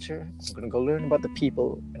about the culture. We're gonna go learn about the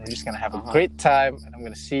people, and we're just gonna have a great time. And I'm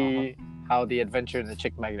gonna see how the adventure in the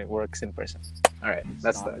chick magnet works in person. All right,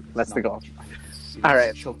 that's the goal. All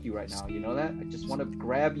right, choke you right now. You know that? I just want to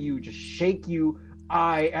grab you, just shake you.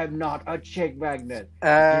 I am not a chick magnet. You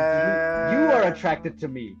are attracted to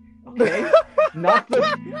me. Okay, not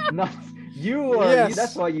you are. Yes.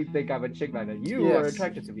 That's why you think I'm a chick magnet. You are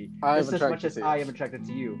attracted to me just as much as I am attracted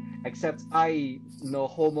to you. Except I no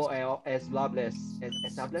homo es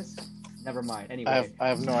hables. Never mind. Anyway, I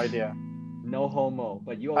have no idea. No homo,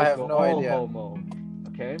 but you always go no all idea. homo.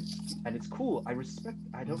 Okay, and it's cool. I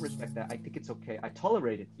don't respect that. I think it's okay. I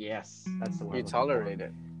tolerate it. Yes, that's the word. You tolerate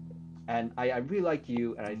it. And I really like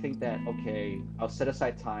you, and I think that, okay, I'll set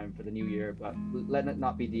aside time for the new year, but let it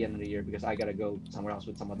not be the end of the year because I gotta go somewhere else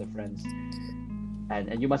with some other friends.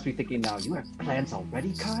 And you must be thinking now, you have plans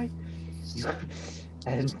already, Kai?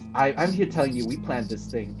 And I'm here telling you, we planned this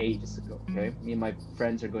thing ages ago, okay? Me and my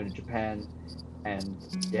friends are going to Japan, and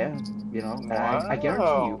yeah, you know, and I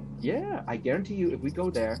guarantee you, if we go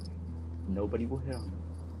there, nobody will hit on me.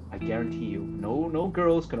 I guarantee you, no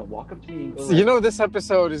girl's gonna walk up to me and go. You know, this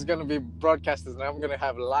episode is gonna be broadcasted, and I'm gonna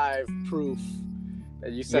have live proof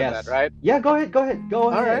that you said that, right? Yeah, go ahead.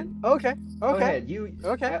 All right. Okay. Go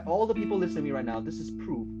ahead. All the people listening to me right now, this is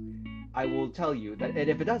proof. I will tell you that, and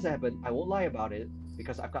if it does happen, I won't lie about it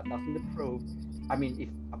because I've got nothing to prove. I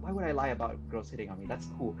mean, why would I lie about girls hitting on me? That's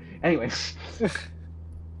cool. Anyway,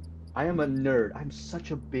 I am a nerd. I'm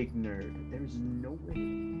such a big nerd. There's no way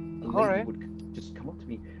a lady would just come up to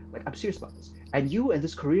me. Like, I'm serious about this. And you and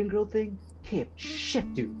this Korean girl thing, Kip,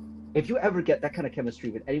 shit, dude. If you ever get that kind of chemistry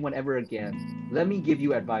with anyone ever again, let me give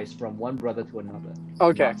you advice from one brother to another.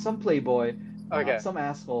 Okay. Not some playboy, not some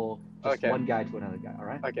asshole, just one guy to another guy,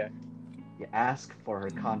 alright? Okay. You ask for her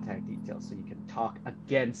contact details so you can talk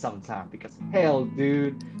again sometime. Because hell,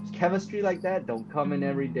 dude, chemistry like that don't come in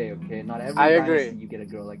every day, okay? Not every time you get a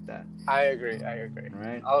girl like that. I agree.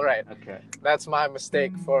 Right? All right. Okay. That's my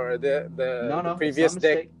mistake for the previous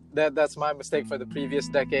decade. That's my mistake for the previous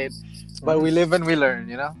decade. But we live and we learn,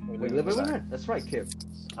 you know? We live and we learn. That's right, Kip.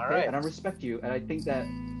 All right. And I respect you. And I think that,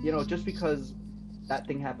 you know, just because that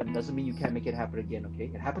thing happened doesn't mean you can't make it happen again, okay?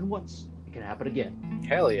 It happened once. It can happen again.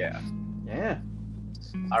 Hell yeah. Yeah.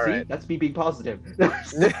 All right. That's me being positive.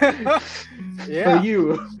 Yeah. For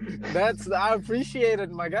you. I appreciate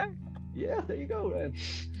it, my guy. Yeah, there you go, man.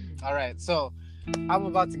 All right. So, I'm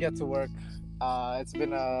about to get to work. It's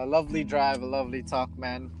been a lovely drive, a lovely talk,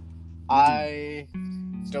 man. I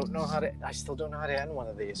still don't know how to end one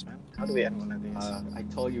of these, man. How do we end one of these? I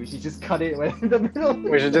told you we should just cut it in the middle.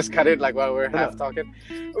 We should just cut it like while we're half talking.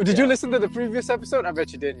 Did you listen to the previous episode? I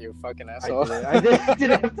bet you didn't, you fucking asshole. I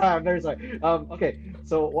didn't have time. Very sorry. Okay,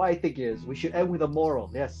 so what I think is we should end with a moral.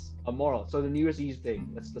 Yes, a moral. So the New Year's Eve thing.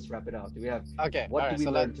 Let's wrap it out. Do we have? Okay. What did we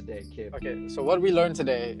learn today, Kip? Okay. So what we learned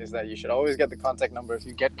today is that you should always get the contact number if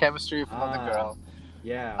you get chemistry from the girl.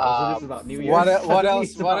 Yeah. Also, this is about New Year's. What Suddenly else?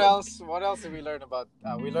 it's What about. else? What else did we learn about?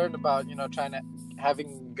 We learned about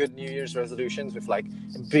having good New Year's resolutions with like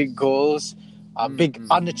big goals. Big Mm.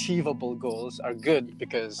 unachievable goals are good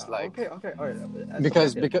because Okay. Okay. All right.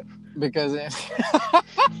 because Subjective. because because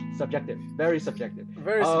Subjective. Very subjective.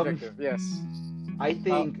 very subjective. Yes. I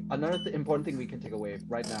think another important thing we can take away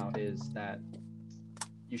right now is that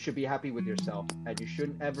you should be happy with yourself, and you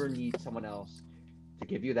shouldn't ever need someone else to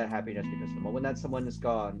give you that happiness, because the moment that someone is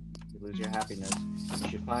gone, you lose your happiness. You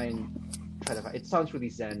should try to find. It sounds really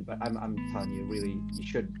zen, but I'm telling you, really, you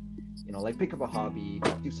should, like pick up a hobby,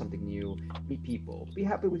 do something new, meet people, be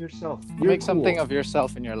happy with yourself. You're Make cool. something of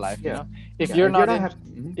yourself in your life. Yeah. If Yeah, you're if not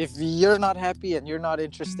if you're not happy and you're not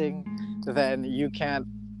interesting, then you can't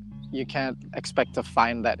expect to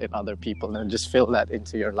find that in other people and just fill that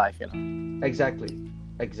into your life. Exactly.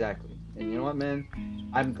 And you know what, man?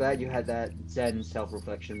 I'm glad you had that zen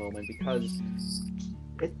self-reflection moment, because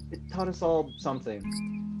it taught us all something.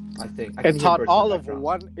 I think I can It hear taught birds in all the of background.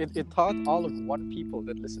 one. It taught all of one people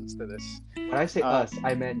that listens to this. When I say Uh, us,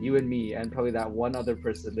 I meant you and me, and probably that one other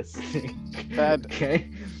person listening. that Okay.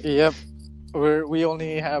 Yep. We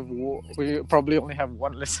probably only have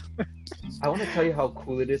one listener. I want to tell you how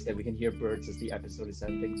cool it is that we can hear birds as the episode is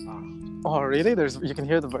ending. Oh, really? You can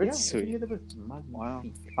hear the birds? Yeah, I Sweet. can hear the birds. Wow.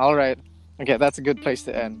 All right. Okay, that's a good place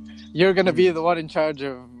to end. You're gonna be the one in charge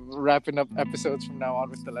of wrapping up episodes from now on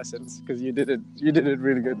with the lessons, because you did it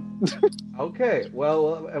really good. Okay,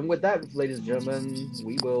 well, and with that, ladies and gentlemen,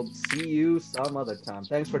 we will see you some other time.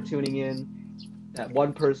 Thanks for tuning in. That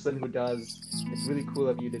one person who does, it's really cool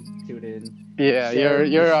of you to tune in. Yeah,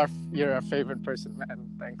 Sharing you're this- our favorite person, man.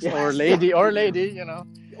 Thanks. Yes. Or lady, Or lady,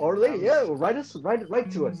 yeah,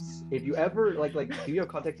 write to us. If you ever like do your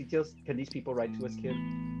contact details, can these people write to us,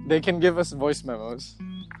 Kim? They can give us voice memos.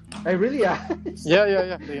 I really, yeah.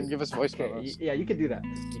 Yeah. They can give us voice Okay, memos. yeah, you can do that.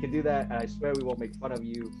 And I swear we won't make fun of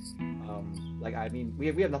you. We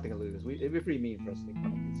have nothing to lose. It'd be pretty mean for us to make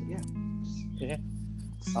fun of you. So Yeah.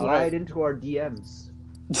 slide into our DMs.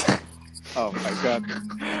 Oh my god.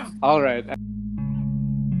 All right.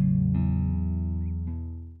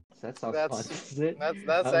 That sounds fun, doesn't it?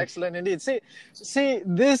 That's excellent indeed. See,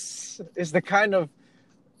 this is the kind of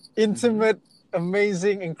intimate,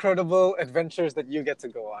 amazing, incredible adventures that you get to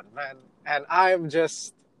go on, man. And I'm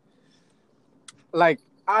just like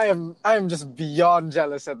I am just beyond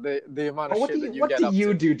jealous at the amount of shit that you get up to. What do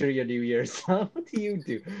you do during your New Year's? What do you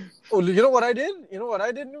do? Oh, you know what I did? You know what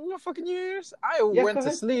I did in my fucking New Year's? I went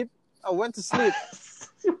to sleep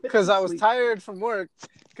because I was tired from work,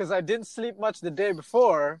 because I didn't sleep much the day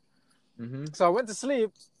before. So I went to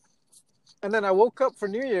sleep, and then I woke up for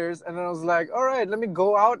New Year's, and then I was like, all right, let me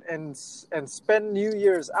go out and spend New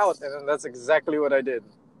Year's out. And then that's exactly what I did.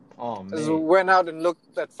 Oh, man. I just went out and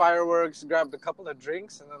looked at fireworks, grabbed a couple of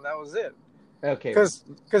drinks, and then that was it. Okay.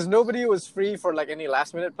 Because nobody was free for like any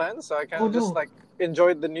last minute plans, so I kind of just like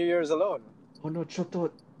enjoyed the New Year's alone. Oh no,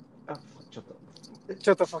 choto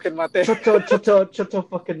fucking mate. Choto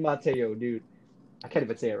fucking Mateo, dude. I can't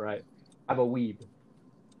even say it right. I'm a weeb.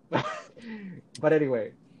 But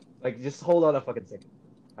anyway, just hold on a fucking second.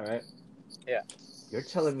 All right? Yeah. You're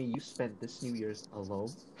telling me you spent this New Year's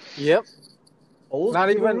alone? Yep. Old Not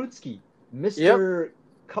even Rutsky, Mr.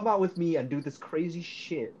 Come out with me and do this crazy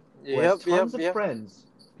shit. Tons of friends,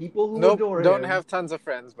 people who adore him. Don't have tons of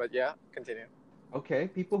friends, but yeah, continue. Okay,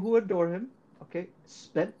 people who adore him. Okay,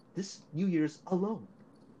 spent this New Year's alone.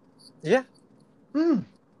 Yeah.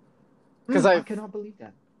 Because I cannot believe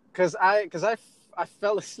that. Because I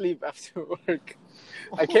fell asleep after work.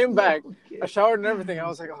 I came back, I showered and everything. I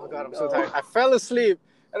was like, oh god, I'm so tired. I fell asleep,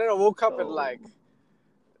 and then I woke up at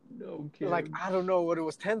I don't know what it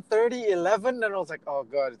was, 10:30, 11, and I was like, oh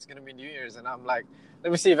god, it's gonna be New Year's, and I'm like,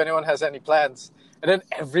 let me see if anyone has any plans. And then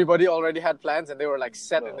everybody already had plans, and they were like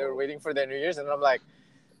set, and they were waiting for their New Year's, and I'm like,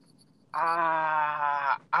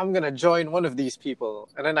 I'm gonna join one of these people.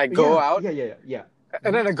 And then I go out. Yeah.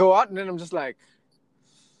 And then I go out, and then I'm just like,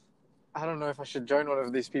 I don't know if I should join one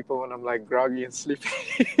of these people when I'm like groggy and sleepy.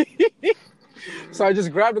 So I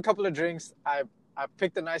just grabbed a couple of drinks. I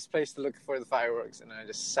picked a nice place to look for the fireworks, and I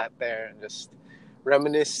just sat there and just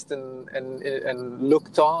reminisced and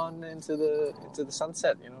looked on into the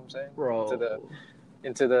sunset. You know what I'm saying? Bro.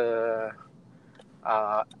 Into the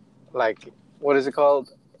what is it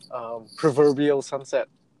called? Proverbial sunset.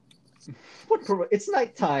 It's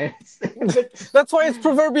nighttime. That's why it's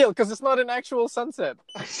proverbial, because it's not an actual sunset.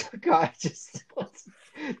 God,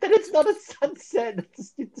 then it's not a sunset.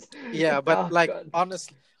 Yeah, but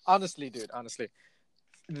honestly, dude,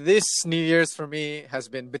 this New Year's for me has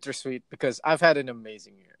been bittersweet, because I've had an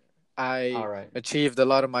amazing year. I All right. achieved a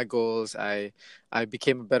lot of my goals. I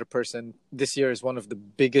became a better person. This year is one of the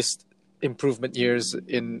biggest improvement years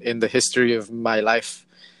in the history of my life,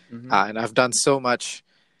 Mm-hmm. and I've done so much.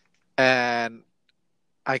 And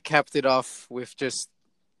I capped it off with just,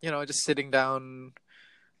 just sitting down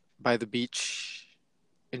by the beach,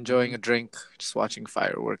 enjoying Mm-hmm. a drink, just watching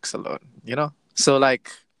fireworks alone. So like,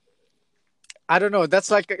 I don't know. That's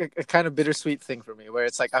like a kind of bittersweet thing for me, where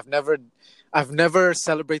it's like I've never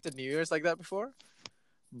celebrated New Year's like that before.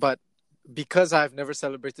 But because I've never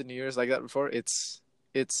celebrated New Year's like that before, it's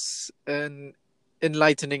an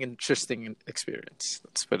enlightening, interesting experience.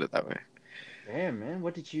 Let's put it that way. Damn, man.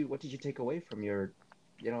 What did you take away from your,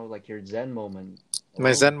 like your Zen moment My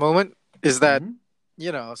alone? Zen moment is that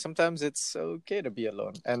Mm-hmm. sometimes it's okay to be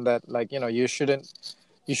alone, and that like you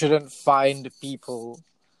shouldn't find people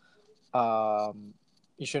um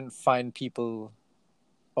you shouldn't find people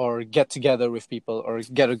or get together with people or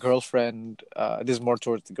get a girlfriend. This is more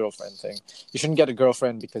towards the girlfriend thing. You shouldn't get a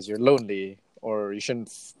girlfriend because you're lonely, or you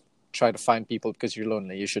shouldn't try to find people because you're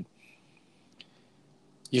lonely. You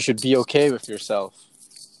should be okay with yourself.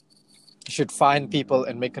 You should find people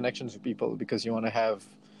and make connections with people because you want to have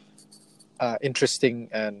interesting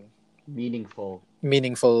and Meaningful.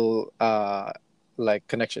 meaningful like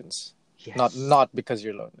connections. Not Yes. not because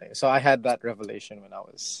you're lonely. So I had that revelation when I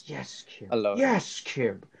was Yes, Kib. alone. Yes,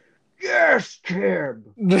 Kib. Yes, Kib.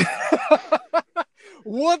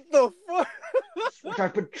 What the fuck? What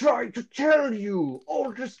I've been trying to tell you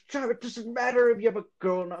all this time. It doesn't matter if you have a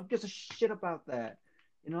girl. No, who gives a shit about that.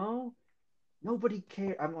 You know, nobody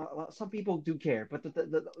cares. Well, some people do care, but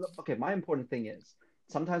okay. My important thing is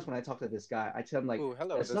sometimes when I talk to this guy, I tell him like Ooh,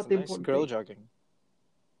 hello. that's There's not a the nice important girl thing. jogging.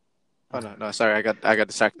 Oh no, sorry, I got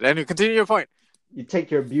distracted. Anyway, continue your point. You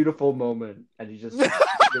take your beautiful moment and you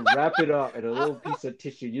wrap it up in a little piece of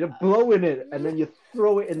tissue. You blow in it and then you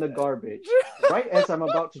throw it in the garbage. Right as I'm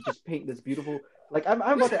about to just paint this beautiful, like I'm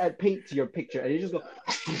about to add paint to your picture, and you just go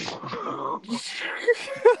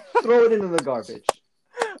throw it into the garbage.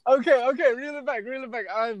 Okay, reel it back.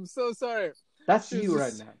 I'm so sorry. That's She was you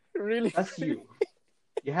right just now. really That's funny. you.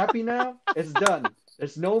 You happy now? It's done.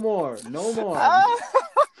 There's no more. No more. Ah!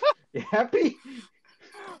 You happy?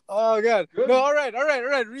 Oh god. No, Good. all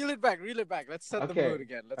right. Reel it back. Let's set the Okay. mood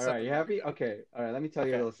again. Let's All set right. the You mood happy? again. Okay. All right. Let me tell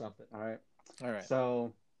you a Okay. little something. All right. All right.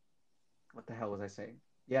 So, what the hell was I saying?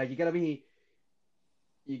 Yeah, you gotta be.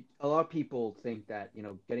 A lot of people think that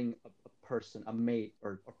getting a person, a mate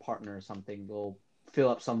or a partner or something will fill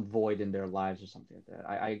up some void in their lives or something like that.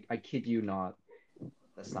 I kid you not.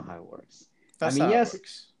 That's not how it works. I That's mean, how it yes,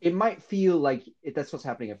 works. it might feel like that's what's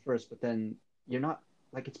happening at first, but then you're not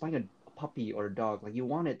like it's buying a puppy or a dog. Like you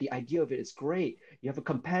want it. The idea of it is great. You have a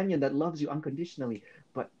companion that loves you unconditionally,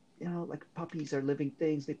 but like puppies are living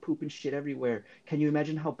things. They poop and shit everywhere. Can you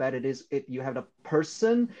imagine how bad it is if you have a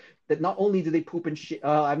person that not only do they poop and shit?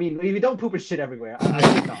 I mean, if you don't poop and shit everywhere, I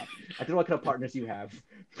hope not. I don't know what kind of partners you have,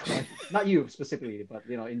 but not you specifically, but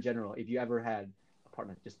in general, if you ever had a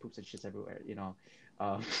partner that just poops and shits everywhere,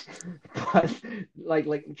 um, but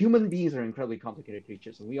like human beings are incredibly complicated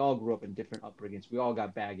creatures, and we all grew up in different upbringings. We all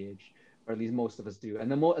got baggage, or at least most of us do.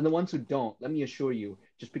 And the ones who don't, let me assure you,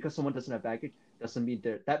 just because someone doesn't have baggage doesn't mean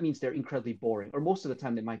that means they're incredibly boring. Or most of the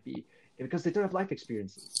time they might be because they don't have life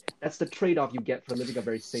experiences. That's the trade-off you get for living a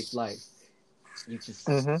very safe life. You just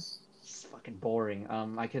Mm-hmm. it's fucking boring.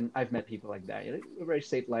 I've met people like that. They live a very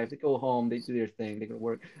safe life. They go home, they do their thing, they go to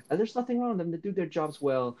work, and there's nothing wrong with them. They do their jobs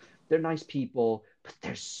well. They're nice people, but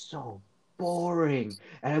they're so boring.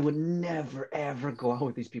 And I would never ever go out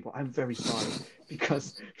with these people. I'm very sorry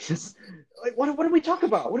because just like what do we talk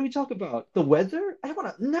about? What do we talk about? The weather? I don't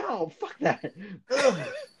want to. No, fuck that. Ugh,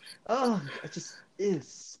 ugh. I just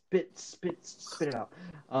spit it out.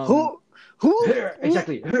 Um, Who who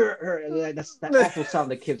exactly. That's that awful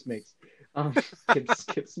sound that Kibs makes.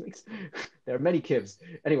 Kibs makes. There are many Kibs.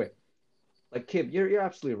 Anyway, like Kib, you're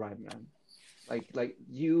absolutely right, man. Like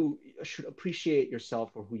you should appreciate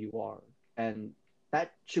yourself for who you are, and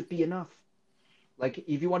that should be enough. Like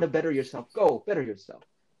if you want to better yourself, go better yourself,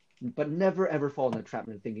 but never ever fall in the trap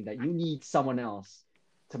of thinking that you need someone else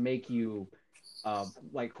to make you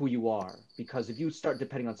like who you are. Because if you start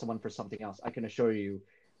depending on someone for something else, I can assure you,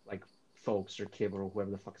 like folks or Kib or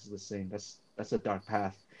whoever the fuck is listening, that's a dark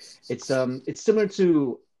path. It's similar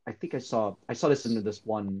to I saw this in this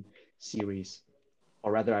one series,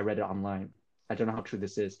 or rather I read it online. I don't know how true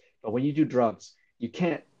this is, but when you do drugs, you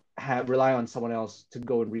can't rely on someone else to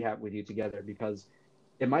go and rehab with you together because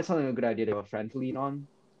it might sound like a good idea to have a friend to lean on,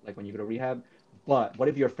 like when you go to rehab, But what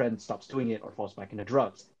if your friend stops doing it or falls back into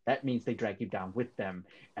drugs? That means they drag you down with them,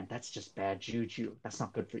 and that's just bad juju. That's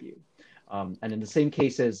not good for you. And in the same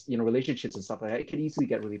cases, relationships and stuff like that, it can easily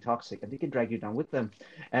get really toxic, and they can drag you down with them.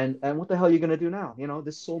 And what the hell are you gonna do now?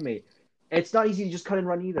 This soulmate. It's not easy to just cut and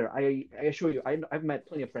run either. I assure you, I've met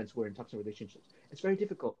plenty of friends who are in toxic relationships. It's very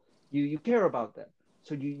difficult. You care about them,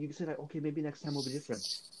 so you say like, okay, maybe next time will be different.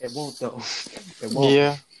 It won't though. It won't.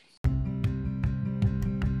 Yeah.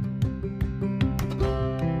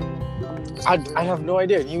 I have no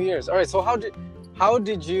idea. New Year's. All right. So how did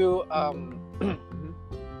you how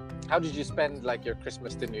did you spend like your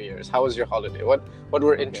Christmas to New Year's? How was your holiday? What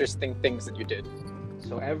were interesting things that you did?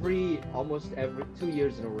 So almost every 2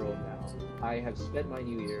 years in a row now, I have spent my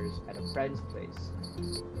New Year's at a friend's place.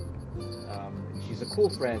 She's a cool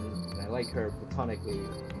friend, and I like her platonically.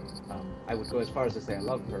 I would go as far as to say I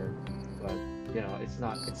love her, but it's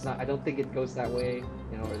not. I don't think it goes that way.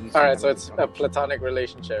 Or at least. All right, so it's a platonic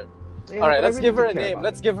relationship. Yeah, all right, let's really give her a name. about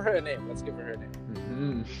Let's it. give her a name. Let's give her a name.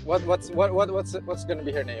 Mm-hmm. What's gonna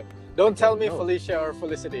be her name? Don't tell me know. Felicia or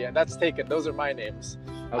Felicity, and that's taken. Those are my names.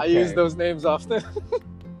 I Okay. use those names often.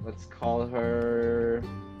 Let's call her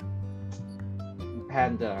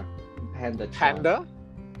Panda. Panda. Panda?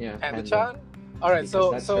 Yeah. Panda-chan? All right,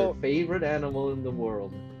 Because that's so her favorite animal in the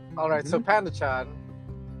world. all right, so Panda-chan.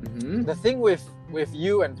 Mm-hmm. The thing with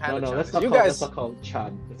you and No, Panda-chan, let's is not you call guys. let's not call it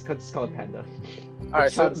Chan. Let's call it Panda. All right,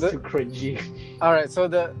 so Chan's too cringy. all right, so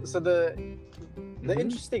the Mhm.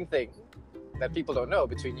 interesting thing that people don't know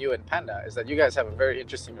between you and Panda is that you guys have a very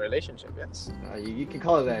interesting relationship. Yes. You can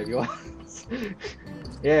call it that if you want.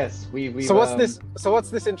 Yes, we. So what's this? So what's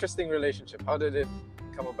this interesting relationship? How did it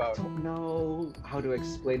come about? I don't know how to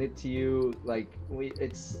explain it to you. Like I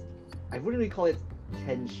wouldn't really call it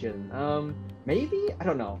tension. Maybe, I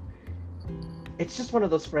don't know. It's just one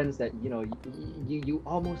of those friends that you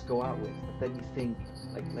almost go out with, but then you think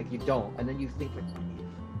like you don't, and then you think like,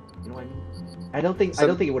 you know what I mean? I don't think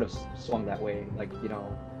it would have swung that way. Like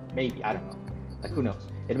maybe, I don't know. Like, who knows?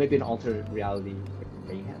 It may be an alternate reality. It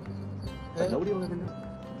may happen, but nobody will ever know.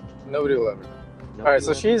 Nobody will ever know. All right,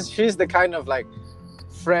 so she's the kind of like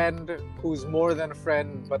friend who's more than a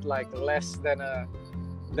friend, but like less than a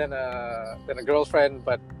girlfriend.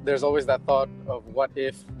 But there's always that thought of what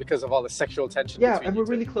if, because of all the sexual tension. Yeah, between and you we're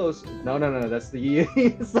two. really close. No,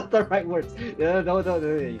 it's not the right words. No.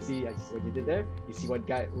 You see, what you did there? You see what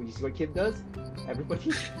Kim does?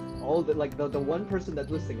 Everybody, all the the one person that's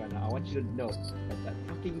listening right now, I want you to know that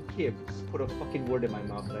fucking Kim just put a fucking word in my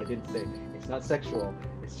mouth that I didn't say. It's not sexual.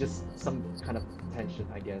 It's just some kind of tension,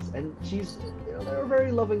 I guess. And she's, they're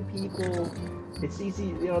very loving people. It's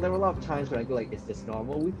easy, there were a lot of times when I go like, is this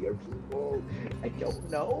normal with your people? I don't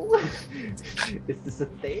know. Is this a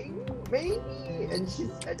thing? Maybe. And she's,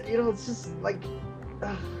 it's just like,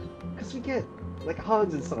 because we get like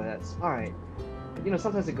hugs and stuff like that. It's fine. But,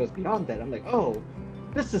 sometimes it goes beyond that. I'm like, oh,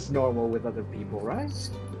 this is normal with other people, right?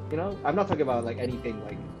 I'm not talking about like anything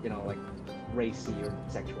like, like racy or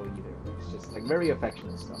sexual either. It's just like very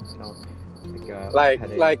affectionate stuff,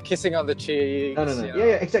 like kissing on the cheeks. No.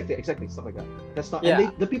 Yeah, exactly, stuff like that. That's not. Yeah.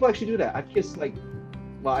 And the people actually do that. I've kissed I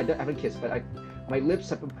haven't kissed, but my lips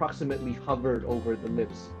have approximately hovered over the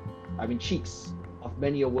lips, cheeks of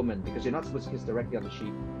many a woman, because you're not supposed to kiss directly on the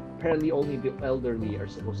cheek. Apparently, only the elderly are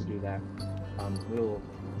supposed to do that. Little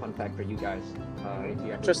fun fact for you guys. If you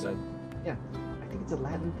ever Interesting. Yeah, I think it's a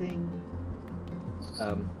Latin thing.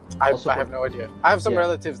 I Also have no idea. I have some Yeah.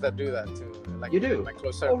 relatives that do that too. Like You do? my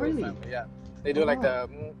close Oh, circle really? family. Yeah, they do like the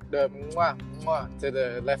mwah, mwah to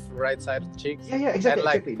the left, right side of the cheeks. Yeah, exactly, And,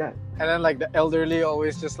 like, exactly that. And then like the elderly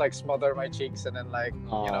always just like smother my cheeks, and then like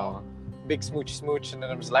Aw. big smooch, and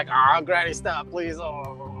then I'm just like, granny, stop, please.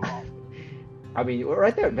 Oh. We're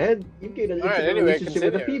right there, man. You get into Alright, a anyway, relationship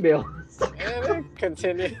with a continue. female. And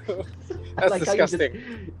continue. I That's like how you just- disgusting.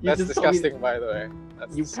 you That's just told me disgusting, by the way.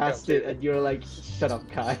 That's You passed it, and you're like, "Shut up,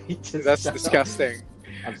 Kai." Just That's shut up. disgusting.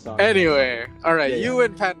 I'm sorry. Anyway, all right, Yeah, you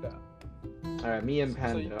and Panda. All right, me and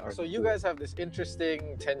Panda are. So you cool. guys have this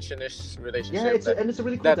interesting tensionish relationship. Yeah, it's that- a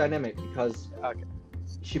really cool that- dynamic because Okay.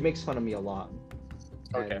 she makes fun of me a lot.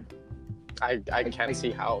 Okay. And, I can't I-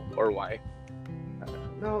 see how or why.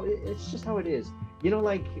 no, it's just how it is.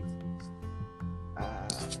 Like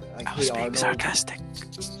Hey Arnold. sarcastic.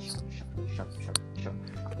 Shut.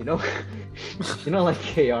 Like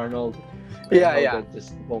Hey Arnold. Yeah, Helga yeah.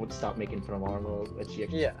 Just won't stop making fun of Arnold. And she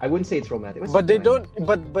actually, Yeah. I wouldn't say it's romantic. It's But they fine.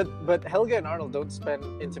 don't. But Helga and Arnold don't spend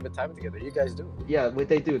intimate time together. You guys do. Yeah, what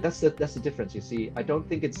they do. That's the difference. You see, I don't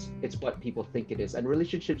think it's what people think it is. And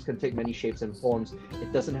relationships can take many shapes and forms.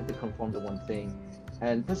 It doesn't have to conform to one thing.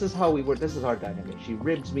 And this is how we work. This is our dynamic. She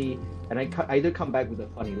ribs me, and I either come back with a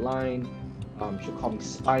funny line, She'll call me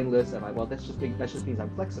spineless. I'm like, well, that just means I'm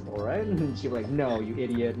flexible, right? And she'll be like, no, you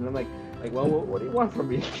idiot. And I'm like, well, what do you want from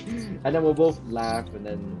me? And then we'll both laugh, and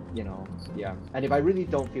then yeah. And if I really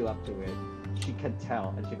don't feel up to it, she can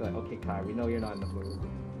tell, and she'll be like, okay, Kai, we know you're not in the mood,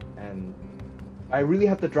 and I really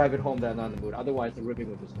have to drive it home that I'm not in the mood. Otherwise, the ribbing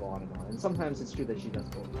will just go on and on. And sometimes it's true that she does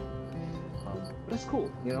both. But that's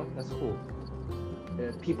cool, that's cool.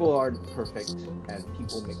 People aren't perfect, and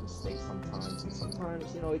people make mistakes sometimes. And sometimes,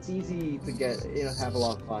 it's easy to have a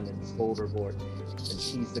lot of fun and just go overboard and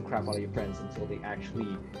tease the crap out of your friends until they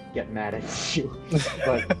actually get mad at you.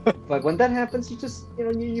 but when that happens, you just,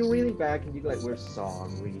 you really back and you like, we're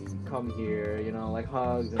sorry, come here, like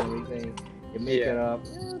hugs and everything. You make it up.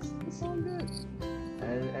 Yeah, it's all good.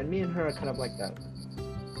 And me and her are kind of like that.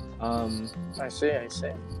 I see.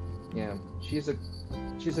 Yeah, she's a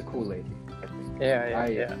cool lady, I think.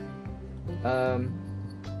 Yeah.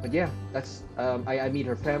 But yeah, that's I meet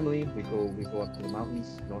her family. We go up to the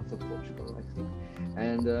mountains north of Portugal, I think.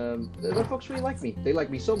 And the folks really like me. They like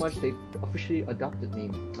me so much they officially adopted me,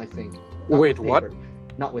 I think. Wait, what?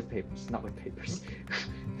 Not with papers.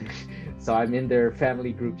 So I'm in their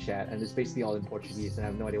family group chat, and it's basically all in Portuguese, and I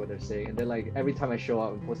have no idea what they're saying. And they're like, every time I show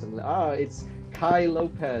up and post something, like, it's Kai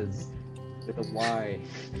Lopez with a Y.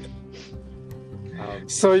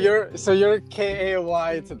 So you're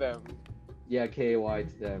KAY to them. Yeah, KAY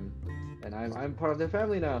to them, and I'm part of their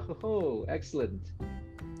family now. Oh, excellent.